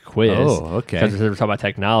want to take a quiz. Oh, okay. Because we're talking about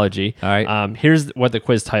technology. All right. Here's what the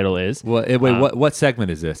quiz title is. Well, wait, what segment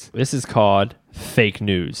is this? This is called Fake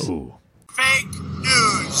News. Ooh. Fake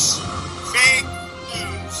news. Fake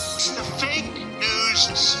news. The fake news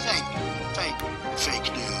is fake.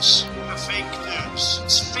 Fake news. The fake news.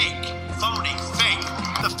 It's fake. Phony. Fake.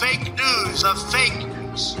 The fake news. The fake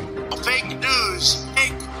news. Fake news.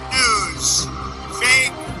 Fake news.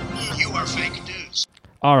 Fake news. You are fake news.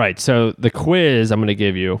 All right, so the quiz I'm going to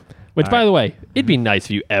give you, which, by the way, it'd be nice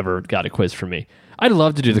if you ever got a quiz from me. I'd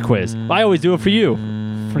love to do the quiz. I always do it for you.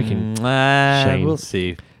 Freaking shame. We'll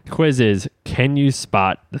see. Quiz is, can you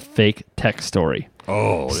spot the fake tech story?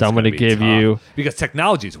 Oh, So I'm going to give you, because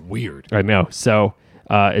technology is weird. I know, so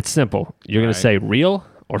it's simple. You're going to Right. say real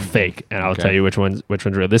or fake, and I'll Okay. tell you which one's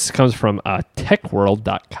real. This comes from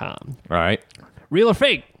techworld.com. All right. Real or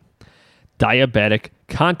fake? Diabetic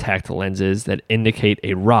contact lenses that indicate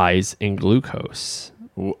a rise in glucose.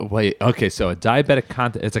 Wait. Okay. So a diabetic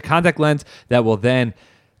contact. It's a contact lens that will then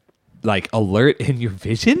alert in your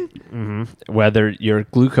vision. Whether your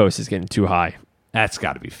glucose is getting too high. That's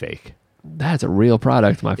got to be fake. That's a real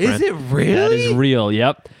product, my friend. Is it really? That is real.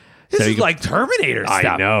 Yep. This So is you can- like Terminator I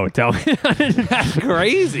stuff. know. Tell me. That's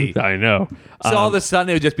crazy. I know. So all of a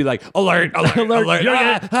sudden it would just be like alert, alert, Alert,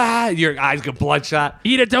 alert. you're Your eyes go bloodshot.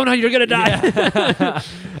 Eat a donut, you're gonna die.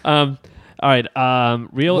 All right.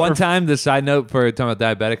 Real. One or time, the side note for talking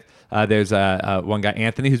about diabetic, there's one guy,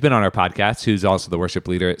 Anthony, who's been on our podcast, who's also the worship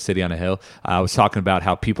leader at City on a Hill. Was talking about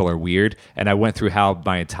how people are weird, and I went through how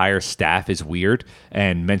my entire staff is weird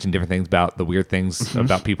and mentioned different things about the weird things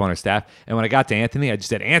about people on our staff. And when I got to Anthony, I just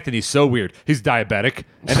said, Anthony's so weird. He's diabetic.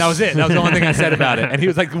 And that was it. That was the only thing I said about it. And he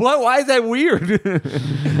was like, what? Why is that weird?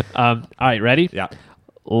 All right. Ready? Yeah.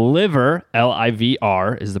 Liver.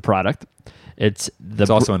 LIVR is the product. It's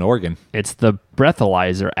also an organ. It's the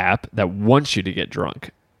breathalyzer app that wants you to get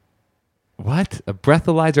drunk. What? A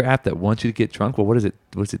breathalyzer app that wants you to get drunk? Well, what does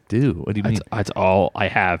it do? What do you mean? That's all I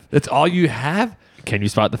have. That's all you have? Can you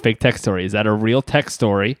spot the fake tech story? Is that a real tech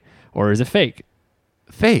story or is it fake?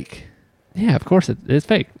 Fake. Yeah, of course it's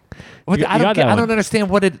fake. What? I don't understand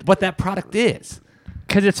what that product is.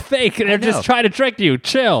 Because it's fake. They're know. just trying to trick you.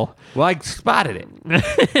 Chill. Well, I spotted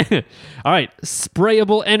it. All right.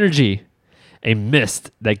 Sprayable energy. A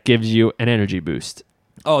mist that gives you an energy boost.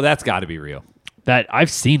 Oh, that's got to be real. That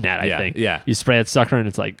I've seen that, I Yeah, think. yeah. You spray that sucker and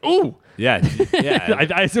it's like, ooh. Yeah, yeah.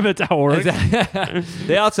 I assume that's how it works.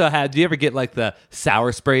 They also had. Do you ever get the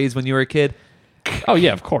sour sprays when you were a kid? Oh,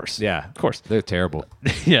 yeah, of course. Yeah, Of course. They're terrible.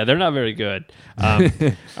 Yeah, they're not very good.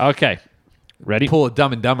 Okay. Ready? Pull a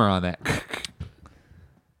Dumb and Dumber on that.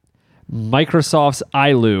 Microsoft's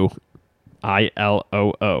ILOO.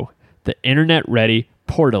 ILOO. The Internet Ready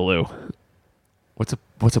Portaloo. What's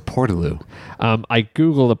a portaloo? I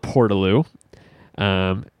Googled a Portaloo.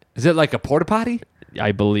 Is it like a porta potty?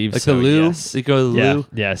 I believe Like so. a loo? Yes. You go to the Yeah. loo?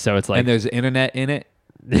 Yeah. So it's like And there's internet in it?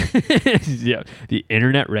 yeah, the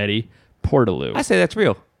Internet Ready Portaloo. I say that's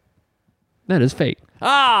real. That is fake.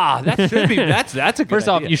 Ah, that should be. That's a good First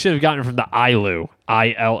off, idea. you should have gotten it from the ILOO.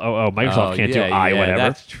 ILOO. Microsoft can't do I whatever.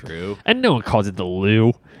 That's true. And no one calls it the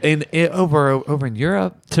loo. And over in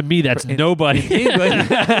Europe, To me, that's nobody. England.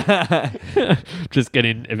 Just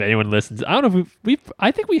kidding. If anyone listens, I don't know if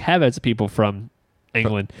I think we have as people from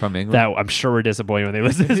England. From England? That I'm sure we're disappointed when they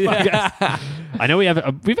listen to this podcast. I know we've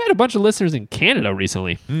had a bunch of listeners in Canada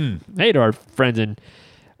recently. Hey, to our friends in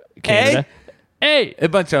Canada. A. A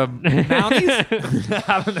bunch of Mounties?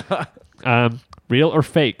 I don't know. Real or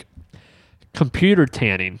fake? Computer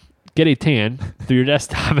tanning. Get a tan through your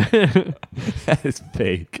desktop. That is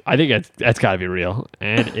fake. I think that's got to be real,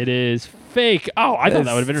 and it is fake. Oh, I thought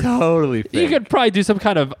that would have been totally fake. You could probably do some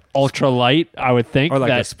kind of ultralight, I would think. Or like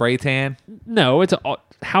that, a spray tan. No, it's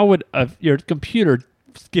how would your computer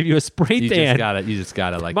give you a spray You tan? just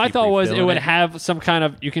gotta like. My keep thought was it refilling would have some kind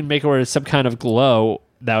of. You can make it where it's some kind of glow.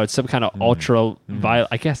 That was some kind of ultraviolet.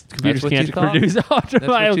 I guess computers what you can't thought? produce ultraviolet.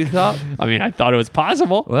 That's what you thought? I mean, I thought it was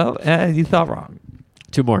possible. Well, you thought wrong.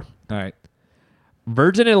 2 more. All right.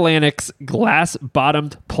 Virgin Atlantic's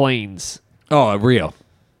glass-bottomed planes. Oh, real.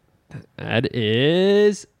 That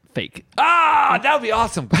is fake. Ah, that would be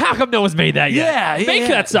awesome. How come no one's made that yet? Make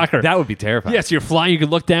that sucker. That would be terrifying. Yes, you're flying. You can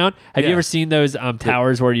look down. Have you Yeah. ever seen those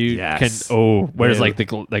towers where you Yes. can? Oh, where it's Yeah. like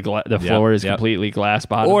the floor is yep. completely glass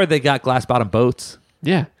bottom. Or they got glass bottom boats.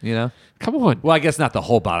 yeah, You know. come on. Well, I guess not the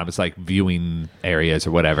whole bottom. It's like viewing areas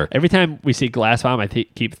or whatever. Every time we see glass bottom, I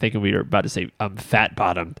keep thinking we were about to say fat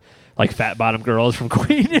bottom, like fat bottom girls from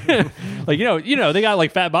Queen. Like you know they got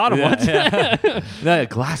like fat bottom ones. No,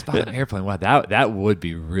 glass bottom airplane. Wow, that would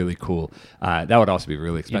be really cool. That would also be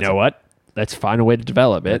really You expensive. know what? Let's find a way to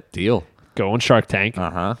develop it. Deal. Go on Shark Tank.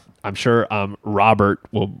 Uh-huh. I'm sure Robert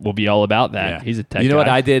will be all about that. Yeah. He's a tech You know what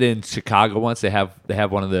guy. I did in Chicago once? They have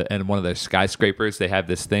one of their skyscrapers. They have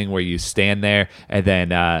this thing where you stand there, and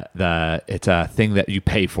then it's a thing that you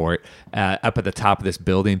pay for it up at the top of this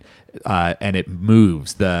building, and it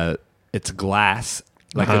moves. It's glass.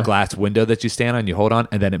 Like a glass window that you stand on, you hold on,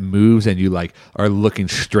 and then it moves, and you like are looking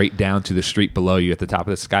straight down to the street below you at the top of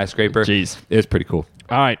the skyscraper. Jeez. It was pretty cool.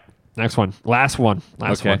 All right, next one. Last one.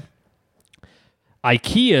 Okay.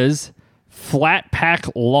 IKEA's flat pack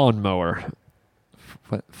lawnmower.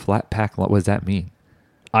 What flat pack? What does that mean?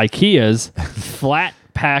 IKEA's flat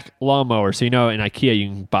pack lawnmower. So in IKEA you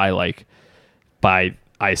can buy.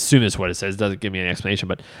 I assume is what it says. It doesn't give me any explanation,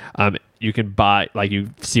 but you can buy you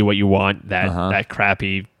see what you want that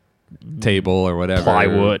crappy Table or whatever.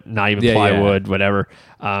 plywood, not even Yeah, plywood, whatever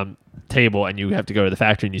table, and you have to go to the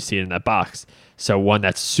factory and you see it in that box. So one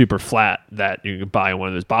that's super flat that you can buy in one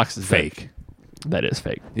of those boxes. Fake. That is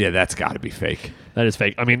fake. Yeah, that's got to be fake. That is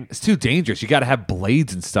fake. I mean, It's too dangerous. You got to have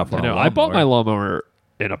blades and stuff. I know. I bought my lawnmower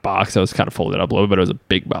in a box that was kind of folded up a little bit. It was a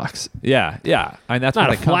big box. Yeah. I mean, that's Not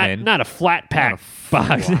where a they come flat, in. not a flat pack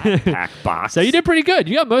box. Flat pack box. So you did pretty good.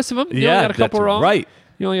 You got most of them. You Yeah, only got a couple that's wrong. right.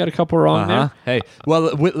 You only got a couple wrong Uh-huh. there. Hey,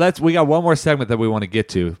 well, we got one more segment that we want to get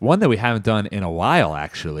to. One that we haven't done in a while,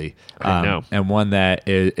 actually. I know. And one that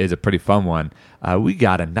is a pretty fun one. We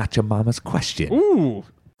got a Nacho Mama's question. Ooh.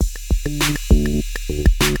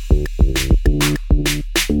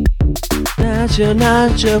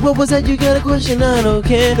 Nacho, what was that? You got a question? I don't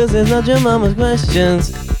care, cause it's not your mama's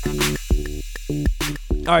questions.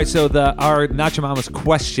 All right, so our Nacho Mama's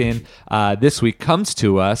question this week comes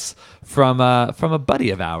to us from a buddy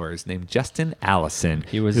of ours named Justin Allison.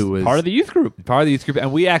 He was part of the youth group. Part of the youth group,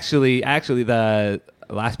 and we actually the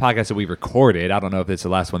last podcast that we recorded. I don't know if it's the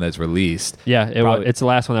last one that's released. Yeah, Probably. it's the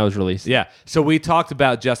last one that was released. Yeah. So we talked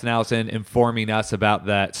about Justin Allison informing us about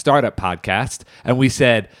that startup podcast, and we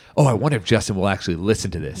said, "Oh, I wonder if Justin will actually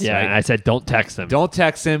listen to this." Yeah, right? and I said, don't text him. Don't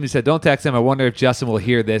text him. He said, "Don't text him. I wonder if Justin will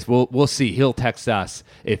hear this. We'll see. He'll text us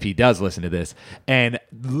if he does listen to this." And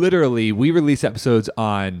literally, we release episodes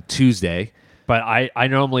on Tuesday, But I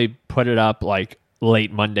normally put it up like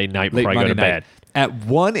late Monday night before I go to bed. at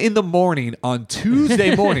 1 a.m. on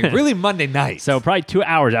Tuesday morning. Really, Monday night. So probably 2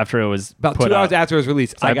 hours after it was About put 2 hours up. after it was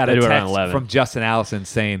released, So I I got a do it around text 11. from Justin Allison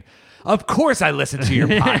saying, "Of course I listen to your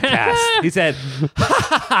podcast." He said,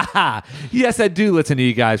 "Ha, yes, I do listen to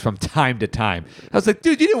you guys from time to time." I was like,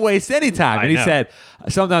 "Dude, you didn't waste any time." I And he know. said,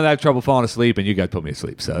 "Sometimes I have trouble falling asleep, and you guys put me to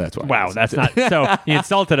sleep, so that's why." I Wow, listen." that's not so. He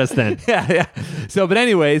insulted us then. yeah. So, but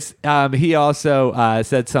anyways, he also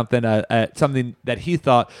said something that he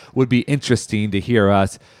thought would be interesting to hear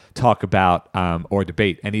us talk about or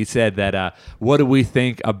debate. And he said that, what do we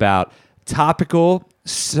think about topical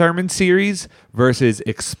sermon series versus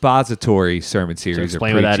expository sermon series? So or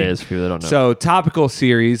explain what that preaching? is for people that don't know. So topical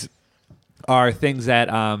series are things that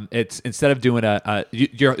it's instead of doing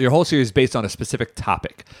your whole series is based on a specific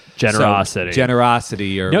topic. Generosity. So,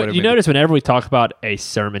 generosity or No, whatever. you notice whenever we talk about a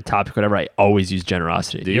sermon topic, whatever, I always use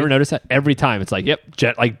generosity. Do you you? ever notice that? Every time it's like, yep,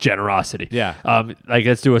 like generosity. Yeah. Like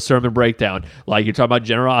let's do a sermon breakdown. Like you're talking about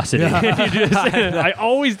generosity. I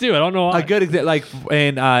always do. I don't know why. A good example, like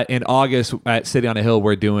in August at City on a Hill,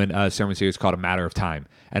 we're doing a sermon series called A Matter of Time.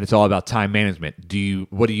 and it's all about time management.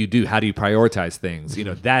 What do you do? How do you prioritize things?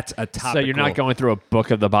 That's a topic. So you're not going through a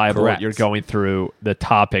book of the Bible. Correct. You're going through the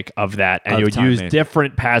topic of that, and Of you would time use management.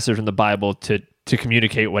 different passages from the Bible to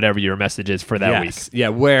communicate whatever your message is for that week. Yeah,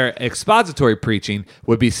 where expository preaching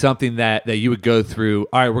would be something that you would go through.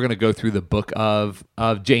 All right, we're going to go through the book of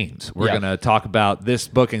James. We're Yeah. going to talk about this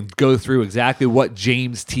book and go through exactly what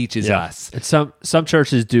James teaches us. And some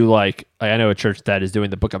churches do like I know a church that is doing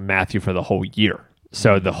the book of Matthew for the whole year.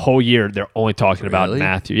 So the whole year they're only talking about Really?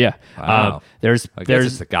 Matthew. Yeah. Wow. There's I guess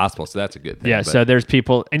it's the gospel, so that's a good thing. yeah. but So there's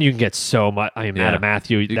people, and you can get so much. I mean, out Yeah. of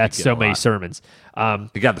Matthew, You that's could get so a many lot. sermons.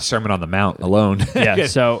 you got the Sermon on the Mount alone. Yeah.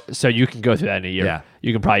 So you can go through that in a year. Yeah.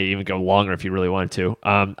 You can probably even go longer if you really wanted to.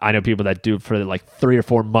 I know people that do for like 3 or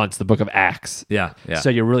 4 months the book of Acts. yeah. So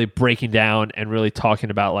you're really breaking down and really talking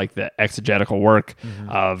about like the exegetical work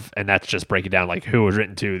of, and that's just breaking down like who was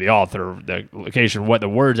written to, the author, the location, what the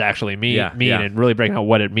words actually mean, Yeah. and really breaking out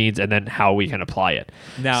what it means and then how we can apply it.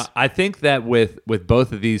 Now, I think that with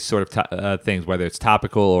both of these sort of things, whether it's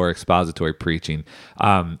topical or expository preaching,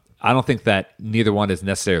 I don't think that neither one is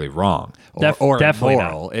necessarily wrong or Definitely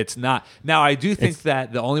immoral. It's not. Now, I do think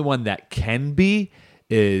that the only one that can be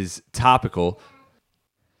is topical,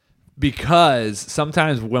 because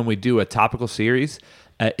sometimes when we do a topical series,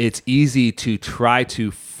 it's easy to try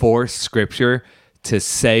to force Scripture to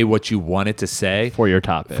say what you want it to say For your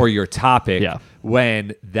topic. Yeah.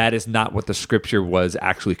 When that is not what the Scripture was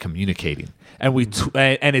actually communicating. And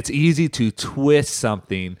and it's easy to twist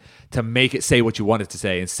something to make it say what you want it to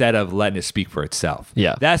say instead of letting it speak for itself.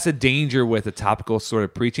 Yeah. That's a danger with a topical sort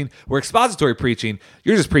of preaching. Where expository preaching,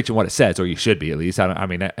 you're just preaching what it says, or you should be at least.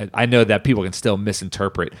 I know that people can still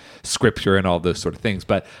misinterpret Scripture and all those sort of things,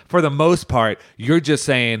 but for the most part, you're just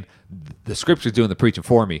saying the Scripture's doing the preaching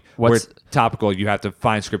for me. Where topical, you have to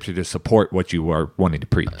find Scripture to support what you are wanting to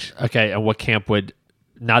preach. Okay. And what camp would,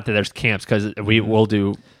 not that there's camps because we will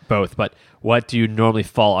do both, but what do you normally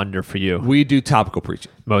fall under for you We do topical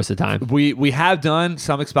preaching. most of the time? We have done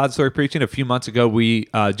some expository preaching. A few months ago, we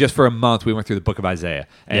just for a month we went through the book of Isaiah.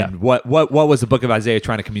 And Yeah. what was the book of Isaiah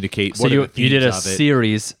trying to communicate? So What are you the did a themes of it?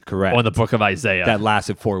 series Correct. on the book of Isaiah. that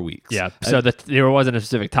lasted 4 weeks. Yeah. So there wasn't a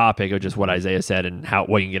specific topic, it was just what Isaiah said and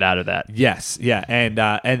what you can get out of that. Yes, yeah, and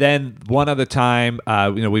then one other time,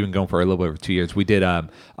 we've been going for a little bit over 2 years. We did a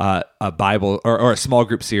Bible or a small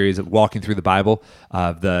group series of walking through the Bible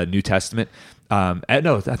of the New Testament. No,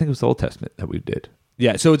 I think it was the Old Testament that we did.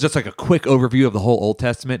 Yeah, so it's just like a quick overview of the whole Old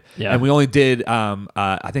Testament. Yeah. And we only did,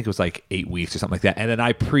 I think it was like 8 weeks or something like that. And then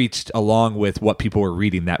I preached along with what people were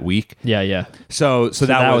reading that week. Yeah, yeah. So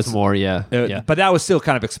that was more, yeah. But that was still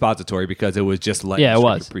kind of expository because it was just letting Yeah,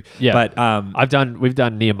 it Scripture was. Yeah. But we've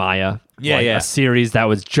done Nehemiah. Yeah, yeah. A series that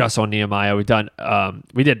was just on Nehemiah. We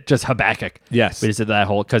did just Habakkuk. Yes. We just did that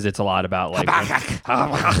whole, because it's a lot about like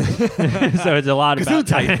so it's a lot about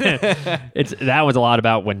that was a lot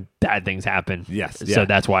about when bad things happen. Yes, So yeah.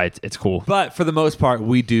 that's why it's cool. But for the most part,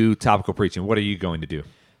 we do topical preaching. What are you going to do?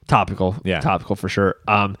 Topical. Yeah. Topical for sure.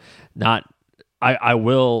 I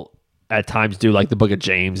will at times do like the book of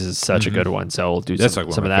James is such a good one. So we'll do That's some like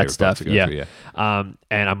one of of my that favorite stuff. books to go Yeah. through,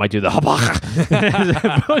 And I might do the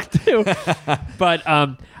Habakkuk book too. But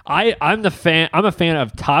I'm a fan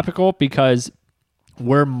of topical because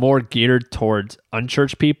we're more geared towards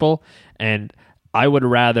unchurched people, and I would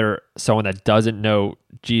rather someone that doesn't know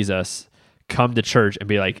Jesus come to church and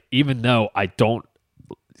be like, even though I don't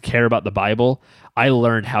care about the Bible, I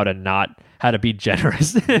learned how to be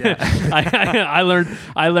generous. I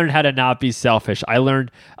learned how to not be selfish. I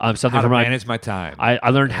learned something How to from manage my time. I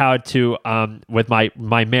learned how to with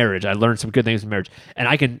my marriage. I learned some good things in marriage,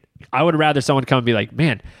 and I would rather someone come and be like,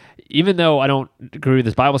 man, even though I don't agree with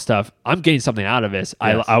this Bible stuff, I'm getting something out of this.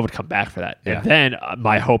 Yes. I would come back for that. Yeah. And then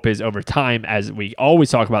my hope is over time, as we always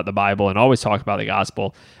talk about the Bible and always talk about the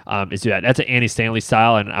gospel, is do that. That's an Andy Stanley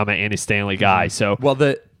style, and I'm an Andy Stanley guy. So Well,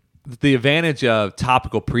 the advantage of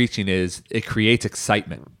topical preaching is it creates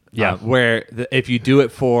excitement. Yeah. Where if you do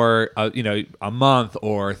it for a month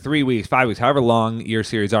or 3 weeks, 5 weeks, however long your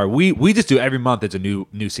series are, we just do every month it's a new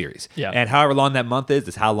series. Yeah. And however long that month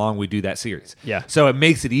is how long we do that series. Yeah. So it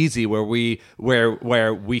makes it easy where we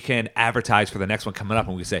can advertise for the next one coming up,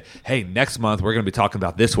 and we say, hey, next month we're going to be talking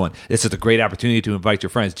about this one. This is a great opportunity to invite your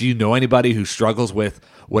friends. Do you know anybody who struggles with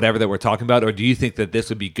whatever that we're talking about, or do you think that this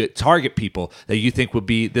would be good target people that you think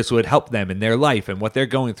this would help them in their life and what they're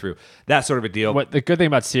going through? That sort of a deal. what the good thing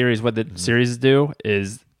about series, what the series do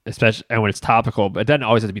is especially and when it's topical, but it doesn't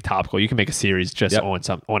always have to be topical. You can make a series just Yep.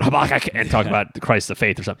 on Habakkuk and talk about the Christ of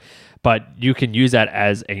faith or something. But you can use that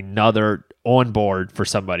as another on board for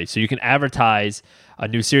somebody. So you can advertise a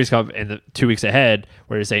new series coming in the 2 weeks ahead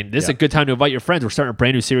where you're saying this is a good time to invite your friends. We're starting a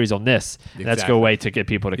brand new series on this. And that's a good way to get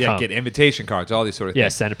people to Yeah, come. get invitation cards, all these sort of Yeah,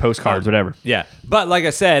 things. send postcards, whatever. Yeah, but like I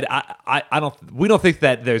said, we don't think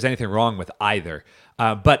that there's anything wrong with either.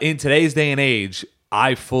 But in today's day and age,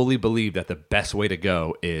 I fully believe that the best way to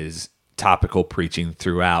go is topical preaching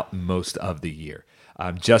throughout most of the year,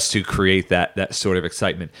 just to create that sort of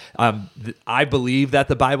excitement. I believe that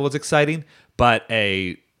the Bible is exciting, but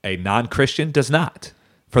a non-Christian does not,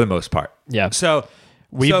 for the most part. Yeah. So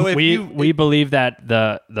We believe that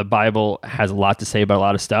the Bible has a lot to say about a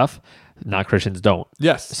lot of stuff. Non-Christians don't.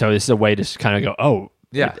 Yes. So this is a way to kind of go, oh,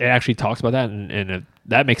 Yeah. it actually talks about that, and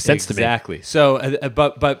that makes sense to me. Exactly. So,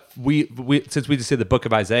 but we since we just did the book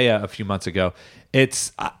of Isaiah a few months ago,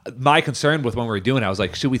 it's my concern with when we were doing it. I was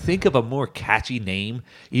like, should we think of a more catchy name,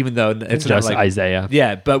 even though it's Just not like Isaiah.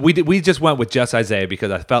 Yeah, but we just went with just Isaiah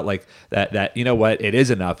because I felt like that you know what, it is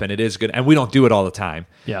enough and it is good, and we don't do it all the time.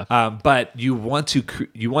 Yeah. But you want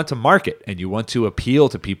to market and you want to appeal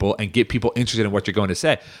to people and get people interested in what you're going to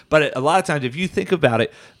say. But a lot of times, if you think about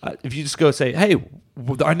it, if you just go say, hey,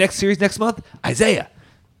 our next series next month, Isaiah.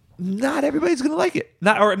 Not everybody's going to like it.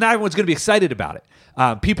 Not everyone's going to be excited about it.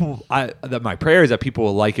 My prayer is that people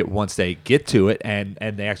will like it once they get to it and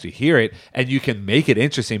they actually hear it, and you can make it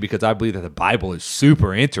interesting because I believe that the Bible is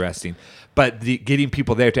super interesting. But getting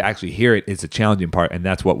people there to actually hear it is the challenging part, and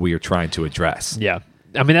that's what we are trying to address. Yeah.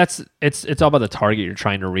 I mean, it's all about the target you're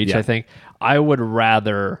trying to reach, Yeah. I think. I would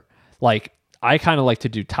rather, I kind of like to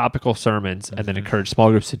do topical sermons and then encourage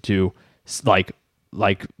small groups to do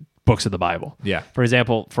like books of the Bible. Yeah. For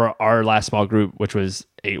example, for our last small group, which was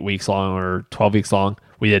 8 weeks long or 12 weeks long,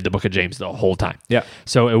 we did the book of James the whole time. Yeah.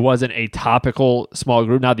 So it wasn't a topical small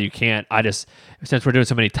group. Not that you can't. Since we're doing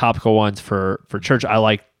so many topical ones for church, I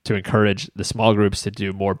like to encourage the small groups to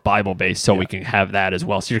do more Bible based so we can have that as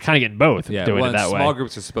well. So you're kind of getting both doing it that way. Small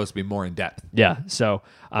groups are supposed to be more in depth. Yeah. So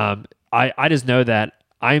I just know that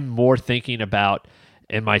I'm more thinking about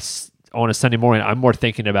on a Sunday morning, I'm more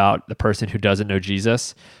thinking about the person who doesn't know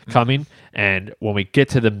Jesus coming. And when we get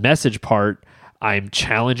to the message part, I'm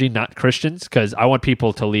challenging not Christians because I want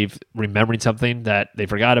people to leave remembering something that they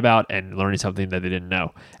forgot about and learning something that they didn't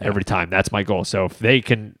know every time. That's my goal. So if they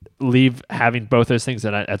can leave having both those things,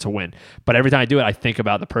 then that's a win. But every time I do it, I think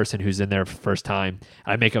about the person who's in there for the first time.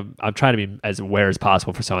 I'm trying to be as aware as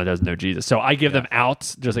possible for someone that doesn't know Jesus. So I give them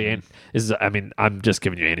outs, just like I'm just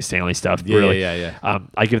giving you Andy Stanley stuff. Yeah, really. yeah.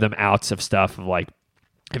 I give them outs of stuff of like,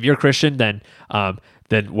 if you're a Christian, then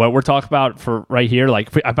what we're talking about for right here, like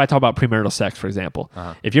if I talk about premarital sex, for example,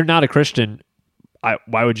 if you're not a Christian,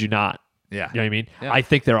 why would you not? Yeah. You know what I mean? Yeah. I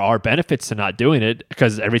think there are benefits to not doing it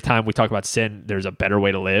because every time we talk about sin, there's a better way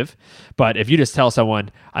to live. But if you just tell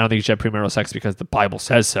someone, I don't think you should have premarital sex because the Bible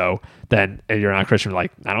says so, then if you're not a Christian,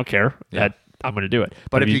 like, I don't care. That I'm going to do it.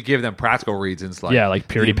 But if you give them practical reasons like like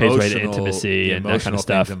purity the paves way to emotional- intimacy the and that kind of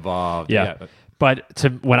stuff things involved. Yeah. But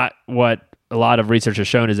what a lot of research has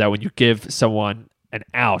shown is that when you give someone an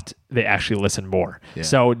out, they actually listen more. Yeah.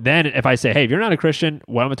 So then if I say, hey, if you're not a Christian,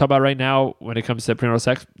 what I'm going to talk about right now when it comes to premarital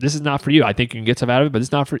sex, this is not for you. I think you can get stuff out of it, but this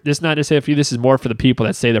is not necessarily for you. This is more for the people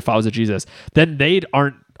that say they're followers of Jesus. Then they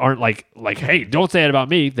aren't like, hey, don't say it about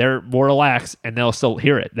me. They're more relaxed and they'll still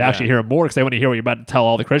hear it. They actually hear it more because they want to hear what you're about to tell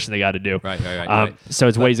all the Christians they got to do. Right. So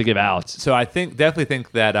it's ways to give outs. So I definitely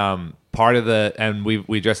think that part of and we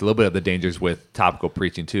addressed a little bit of the dangers with topical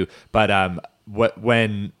preaching too. But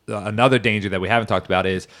when another danger that we haven't talked about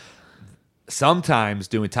is sometimes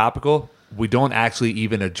doing topical, we don't actually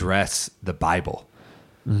even address the Bible,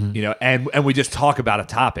 and we just talk about a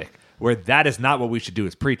topic where that is not what we should do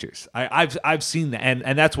as preachers. I've seen that,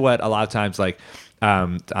 and that's what a lot of times like. I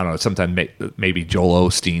don't know. Sometimes maybe Joel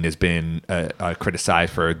Osteen has been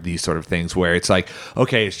criticized for these sort of things where it's like,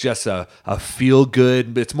 okay, it's just a feel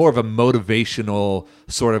good, but it's more of a motivational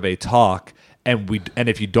sort of a talk. And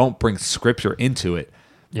if you don't bring scripture into it,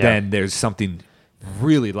 then there's something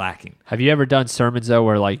really lacking. Have you ever done sermons though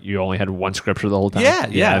where like you only had one scripture the whole time?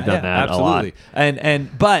 Yeah, I've done that absolutely. a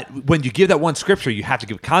lot. But when you give that one scripture, you have to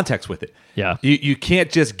give context with it. Yeah. You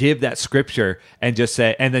can't just give that scripture and just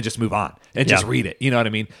say and then just move on and just Yeah. read it. You know what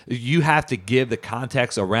I mean? You have to give the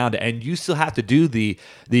context around it, and you still have to do the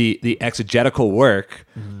exegetical work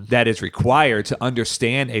that is required to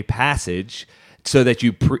understand a passage so that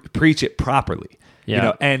you preach it properly. Yeah. You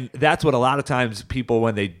know, and that's what a lot of times people,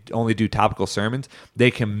 when they only do topical sermons,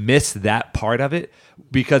 they can miss that part of it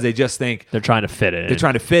because they just think They're trying to fit it. they're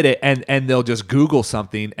trying to fit it, and they'll just Google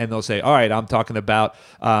something and they'll say, all right, I'm talking about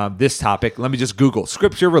this topic. Let me just Google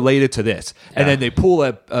scripture related to this. And then they pull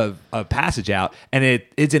a passage out and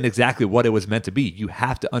it isn't exactly what it was meant to be. You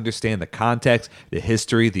have to understand the context, the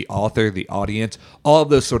history, the author, the audience, all of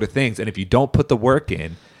those sort of things. And if you don't put the work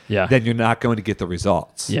in, then you're not going to get the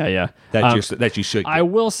results. Yeah. That you should get. I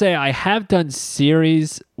will say I have done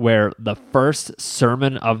series where the first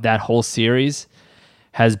sermon of that whole series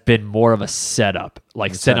has been more of a setup,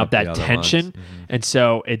 like setting up the that other tension. ones. And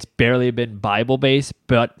so it's barely been Bible based,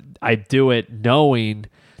 but I do it knowing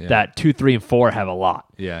that 2, 3, and 4 have a lot.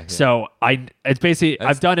 Yeah. So it's basically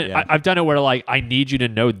I've done it. yeah. I've done it where like I need you to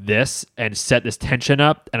know this and set this tension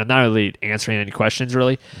up, and I'm not really answering any questions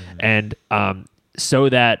really, and so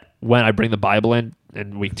that when I bring the Bible in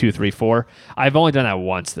week 2, 3, 4, I've only done that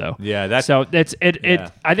once though. Yeah, that's- so it. Yeah.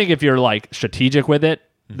 I think if you're like strategic with it,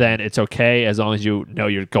 then it's okay as long as you know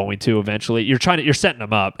you're going to eventually. You're setting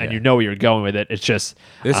them up, and you know where you're going with it. It's just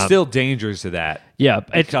There's still dangers to that. yeah.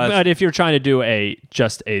 because- But if you're trying to do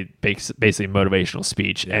basically motivational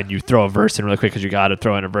speech, and you throw a verse in really quick because you got to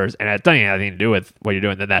throw in a verse, and it doesn't have anything to do with what you're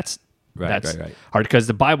doing, then that's Right. hard because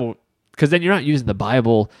the Bible, because then you're not using the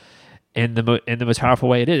Bible in the most powerful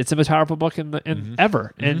way it is. It's the most powerful book in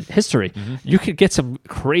ever in history. You can get some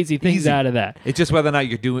crazy things Easy. out of that. It's just whether or not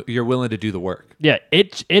you're willing to do the work. Yeah,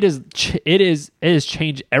 it has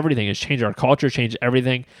changed everything. It's changed our culture, changed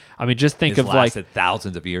everything. I mean, just think It's of like, lasted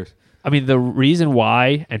thousands of years. I mean, the reason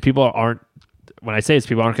why, and people aren't, when I say this,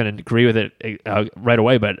 people aren't going to agree with it right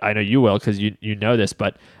away, but I know you will because you know this.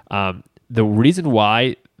 But the reason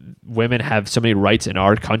why women have so many rights in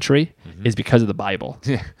our country is because of the Bible.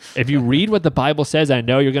 If you read what the Bible says, I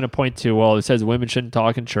know you're going to point to, well, it says women shouldn't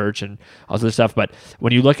talk in church and all this other stuff. But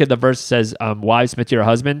when you look at the verse that says, wives submit to your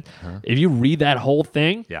husband, if you read that whole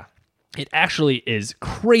thing, Yeah. it actually is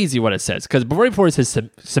crazy what it says. Because before it says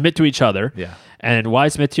submit to each other. Yeah. And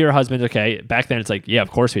wives submit to your husband. Okay. Back then it's like, yeah, of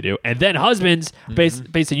course we do. And then husbands,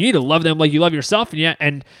 basically you need to love them like you love yourself.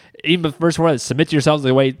 And even the verse where submit to yourselves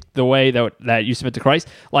the way that you submit to Christ.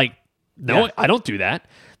 Like, no, Yeah. I don't do that.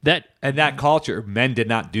 And that culture, men did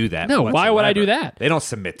not do that. No, why would I do whatsoever. that? They don't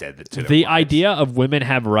submit to their The wives. idea of women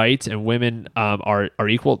have rights and women are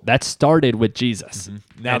equal, that started with Jesus.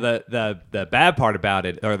 Now the bad part about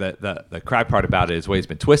it, or the crap part about it, is the way it's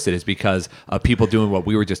been twisted, is because of people doing what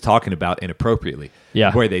we were just talking about inappropriately.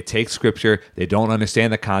 Yeah. Where they take scripture, they don't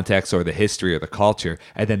understand the context or the history or the culture,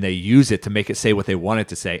 and then they use it to make it say what they want it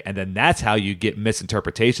to say, and then that's how you get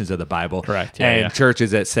misinterpretations of the Bible. Correct. Yeah, and yeah. churches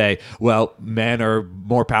that say, well, men are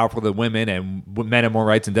more powerful than women, and men have more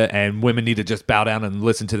rights, and women need to just bow down and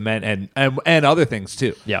listen to the men, and other things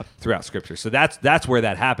too. Yeah. Throughout scripture, so that's where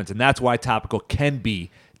that happens, and that's why topical can be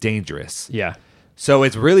dangerous. Yeah. So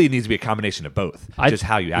it really needs to be a combination of both, just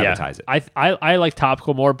how you advertise it. I like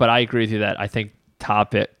topical more, but I agree with you that I think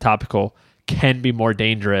topical can be more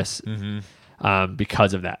dangerous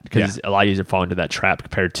because of that. Because a lot easier to fall into that trap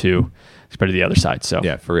compared to the other side. So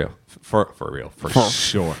Yeah, for real. For real. For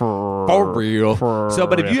sure. For real. So,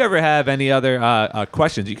 but if you ever have any other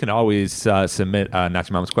questions, you can always submit Not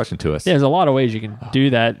Your Mama's Question to us. yeah, there's a lot of ways you can do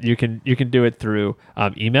that. You can do it through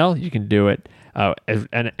email. You can do it as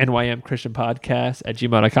an NYM Christian Podcast at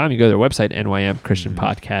gmail.com. You go to their website,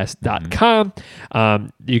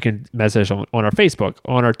 nymchristianpodcast.com. You can message on our Facebook,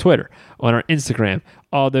 on our Twitter, on our Instagram,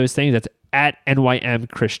 all those things. That's at NYM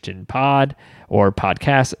Christian Pod or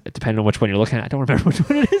podcast, depending on which one you're looking at. I don't remember which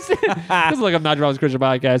one it is. Just look up Not Your Mama's Christian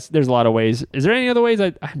Podcast. There's a lot of ways. Is there any other ways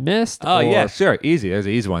I missed? Oh, or- yeah, sure. Easy. There's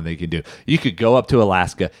an easy one that you can do. You could go up to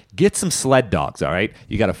Alaska, get some sled dogs, all right?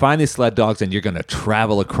 You got to find these sled dogs, and you're going to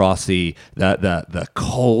travel across the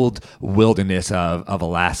cold wilderness of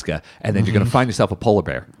Alaska, and then you're going to find yourself a polar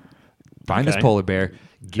bear. Find this Okay. polar bear.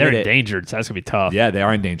 They're Get it. endangered, so that's going to be tough. Yeah, they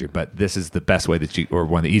are endangered, but this is the best way that or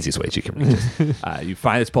one of the easiest ways you can reach it. You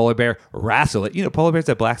find this polar bear, wrestle it. You know, polar bears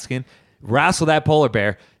have black skin. Wrestle that polar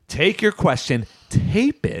bear, take your question,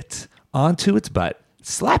 tape it onto its butt,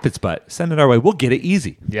 slap its butt, send it our way. We'll get it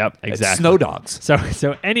easy. Yep, It's exactly. Snow dogs.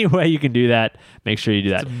 So any way you can do that, make sure you do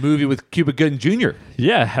that. It's a movie with Cuba Gooding Jr.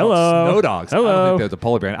 Yeah, hello. Snow dogs. I don't Hello. think there's a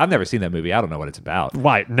polar bear. I've never seen that movie. I don't know what it's about.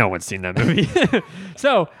 Why? No one's seen that movie.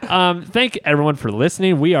 So, thank everyone for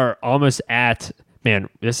listening. We are almost at, man,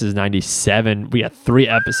 this is 97. We got 3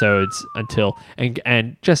 episodes until,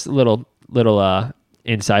 and just a little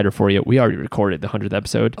insider for you. We already recorded the 100th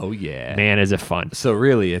episode. Oh, yeah. Man, is it fun. So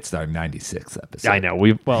really, it's our 96th episode. I know.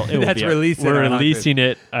 It will That's be released we're at our 100th. releasing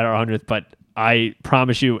it at our 100th, but I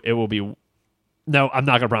promise you it will be, no, I'm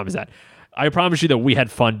not going to promise that. I promise you that we had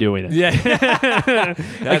fun doing it. Yeah.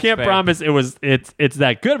 I can't promise it's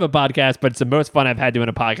that good of a podcast, but it's the most fun I've had doing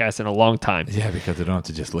a podcast in a long time. Yeah, because they don't have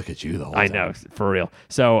to just look at you the whole time. I know, for real.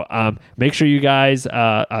 So make sure you guys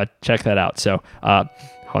check that out. So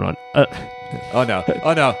hold on. Oh no.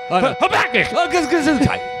 Habakkuk!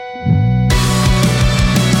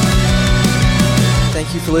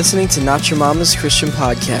 Thank you for listening to Not Your Mama's Christian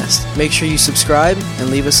Podcast. Make sure you subscribe and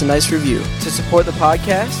leave us a nice review. To support the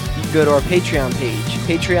podcast, you can go to our Patreon page,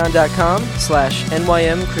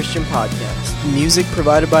 patreon.com/NYM Christian Podcast. Music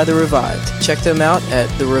provided by The Revived. Check them out at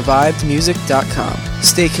therevivedmusic.com.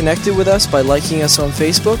 Stay connected with us by liking us on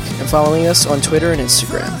Facebook and following us on Twitter and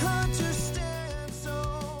Instagram.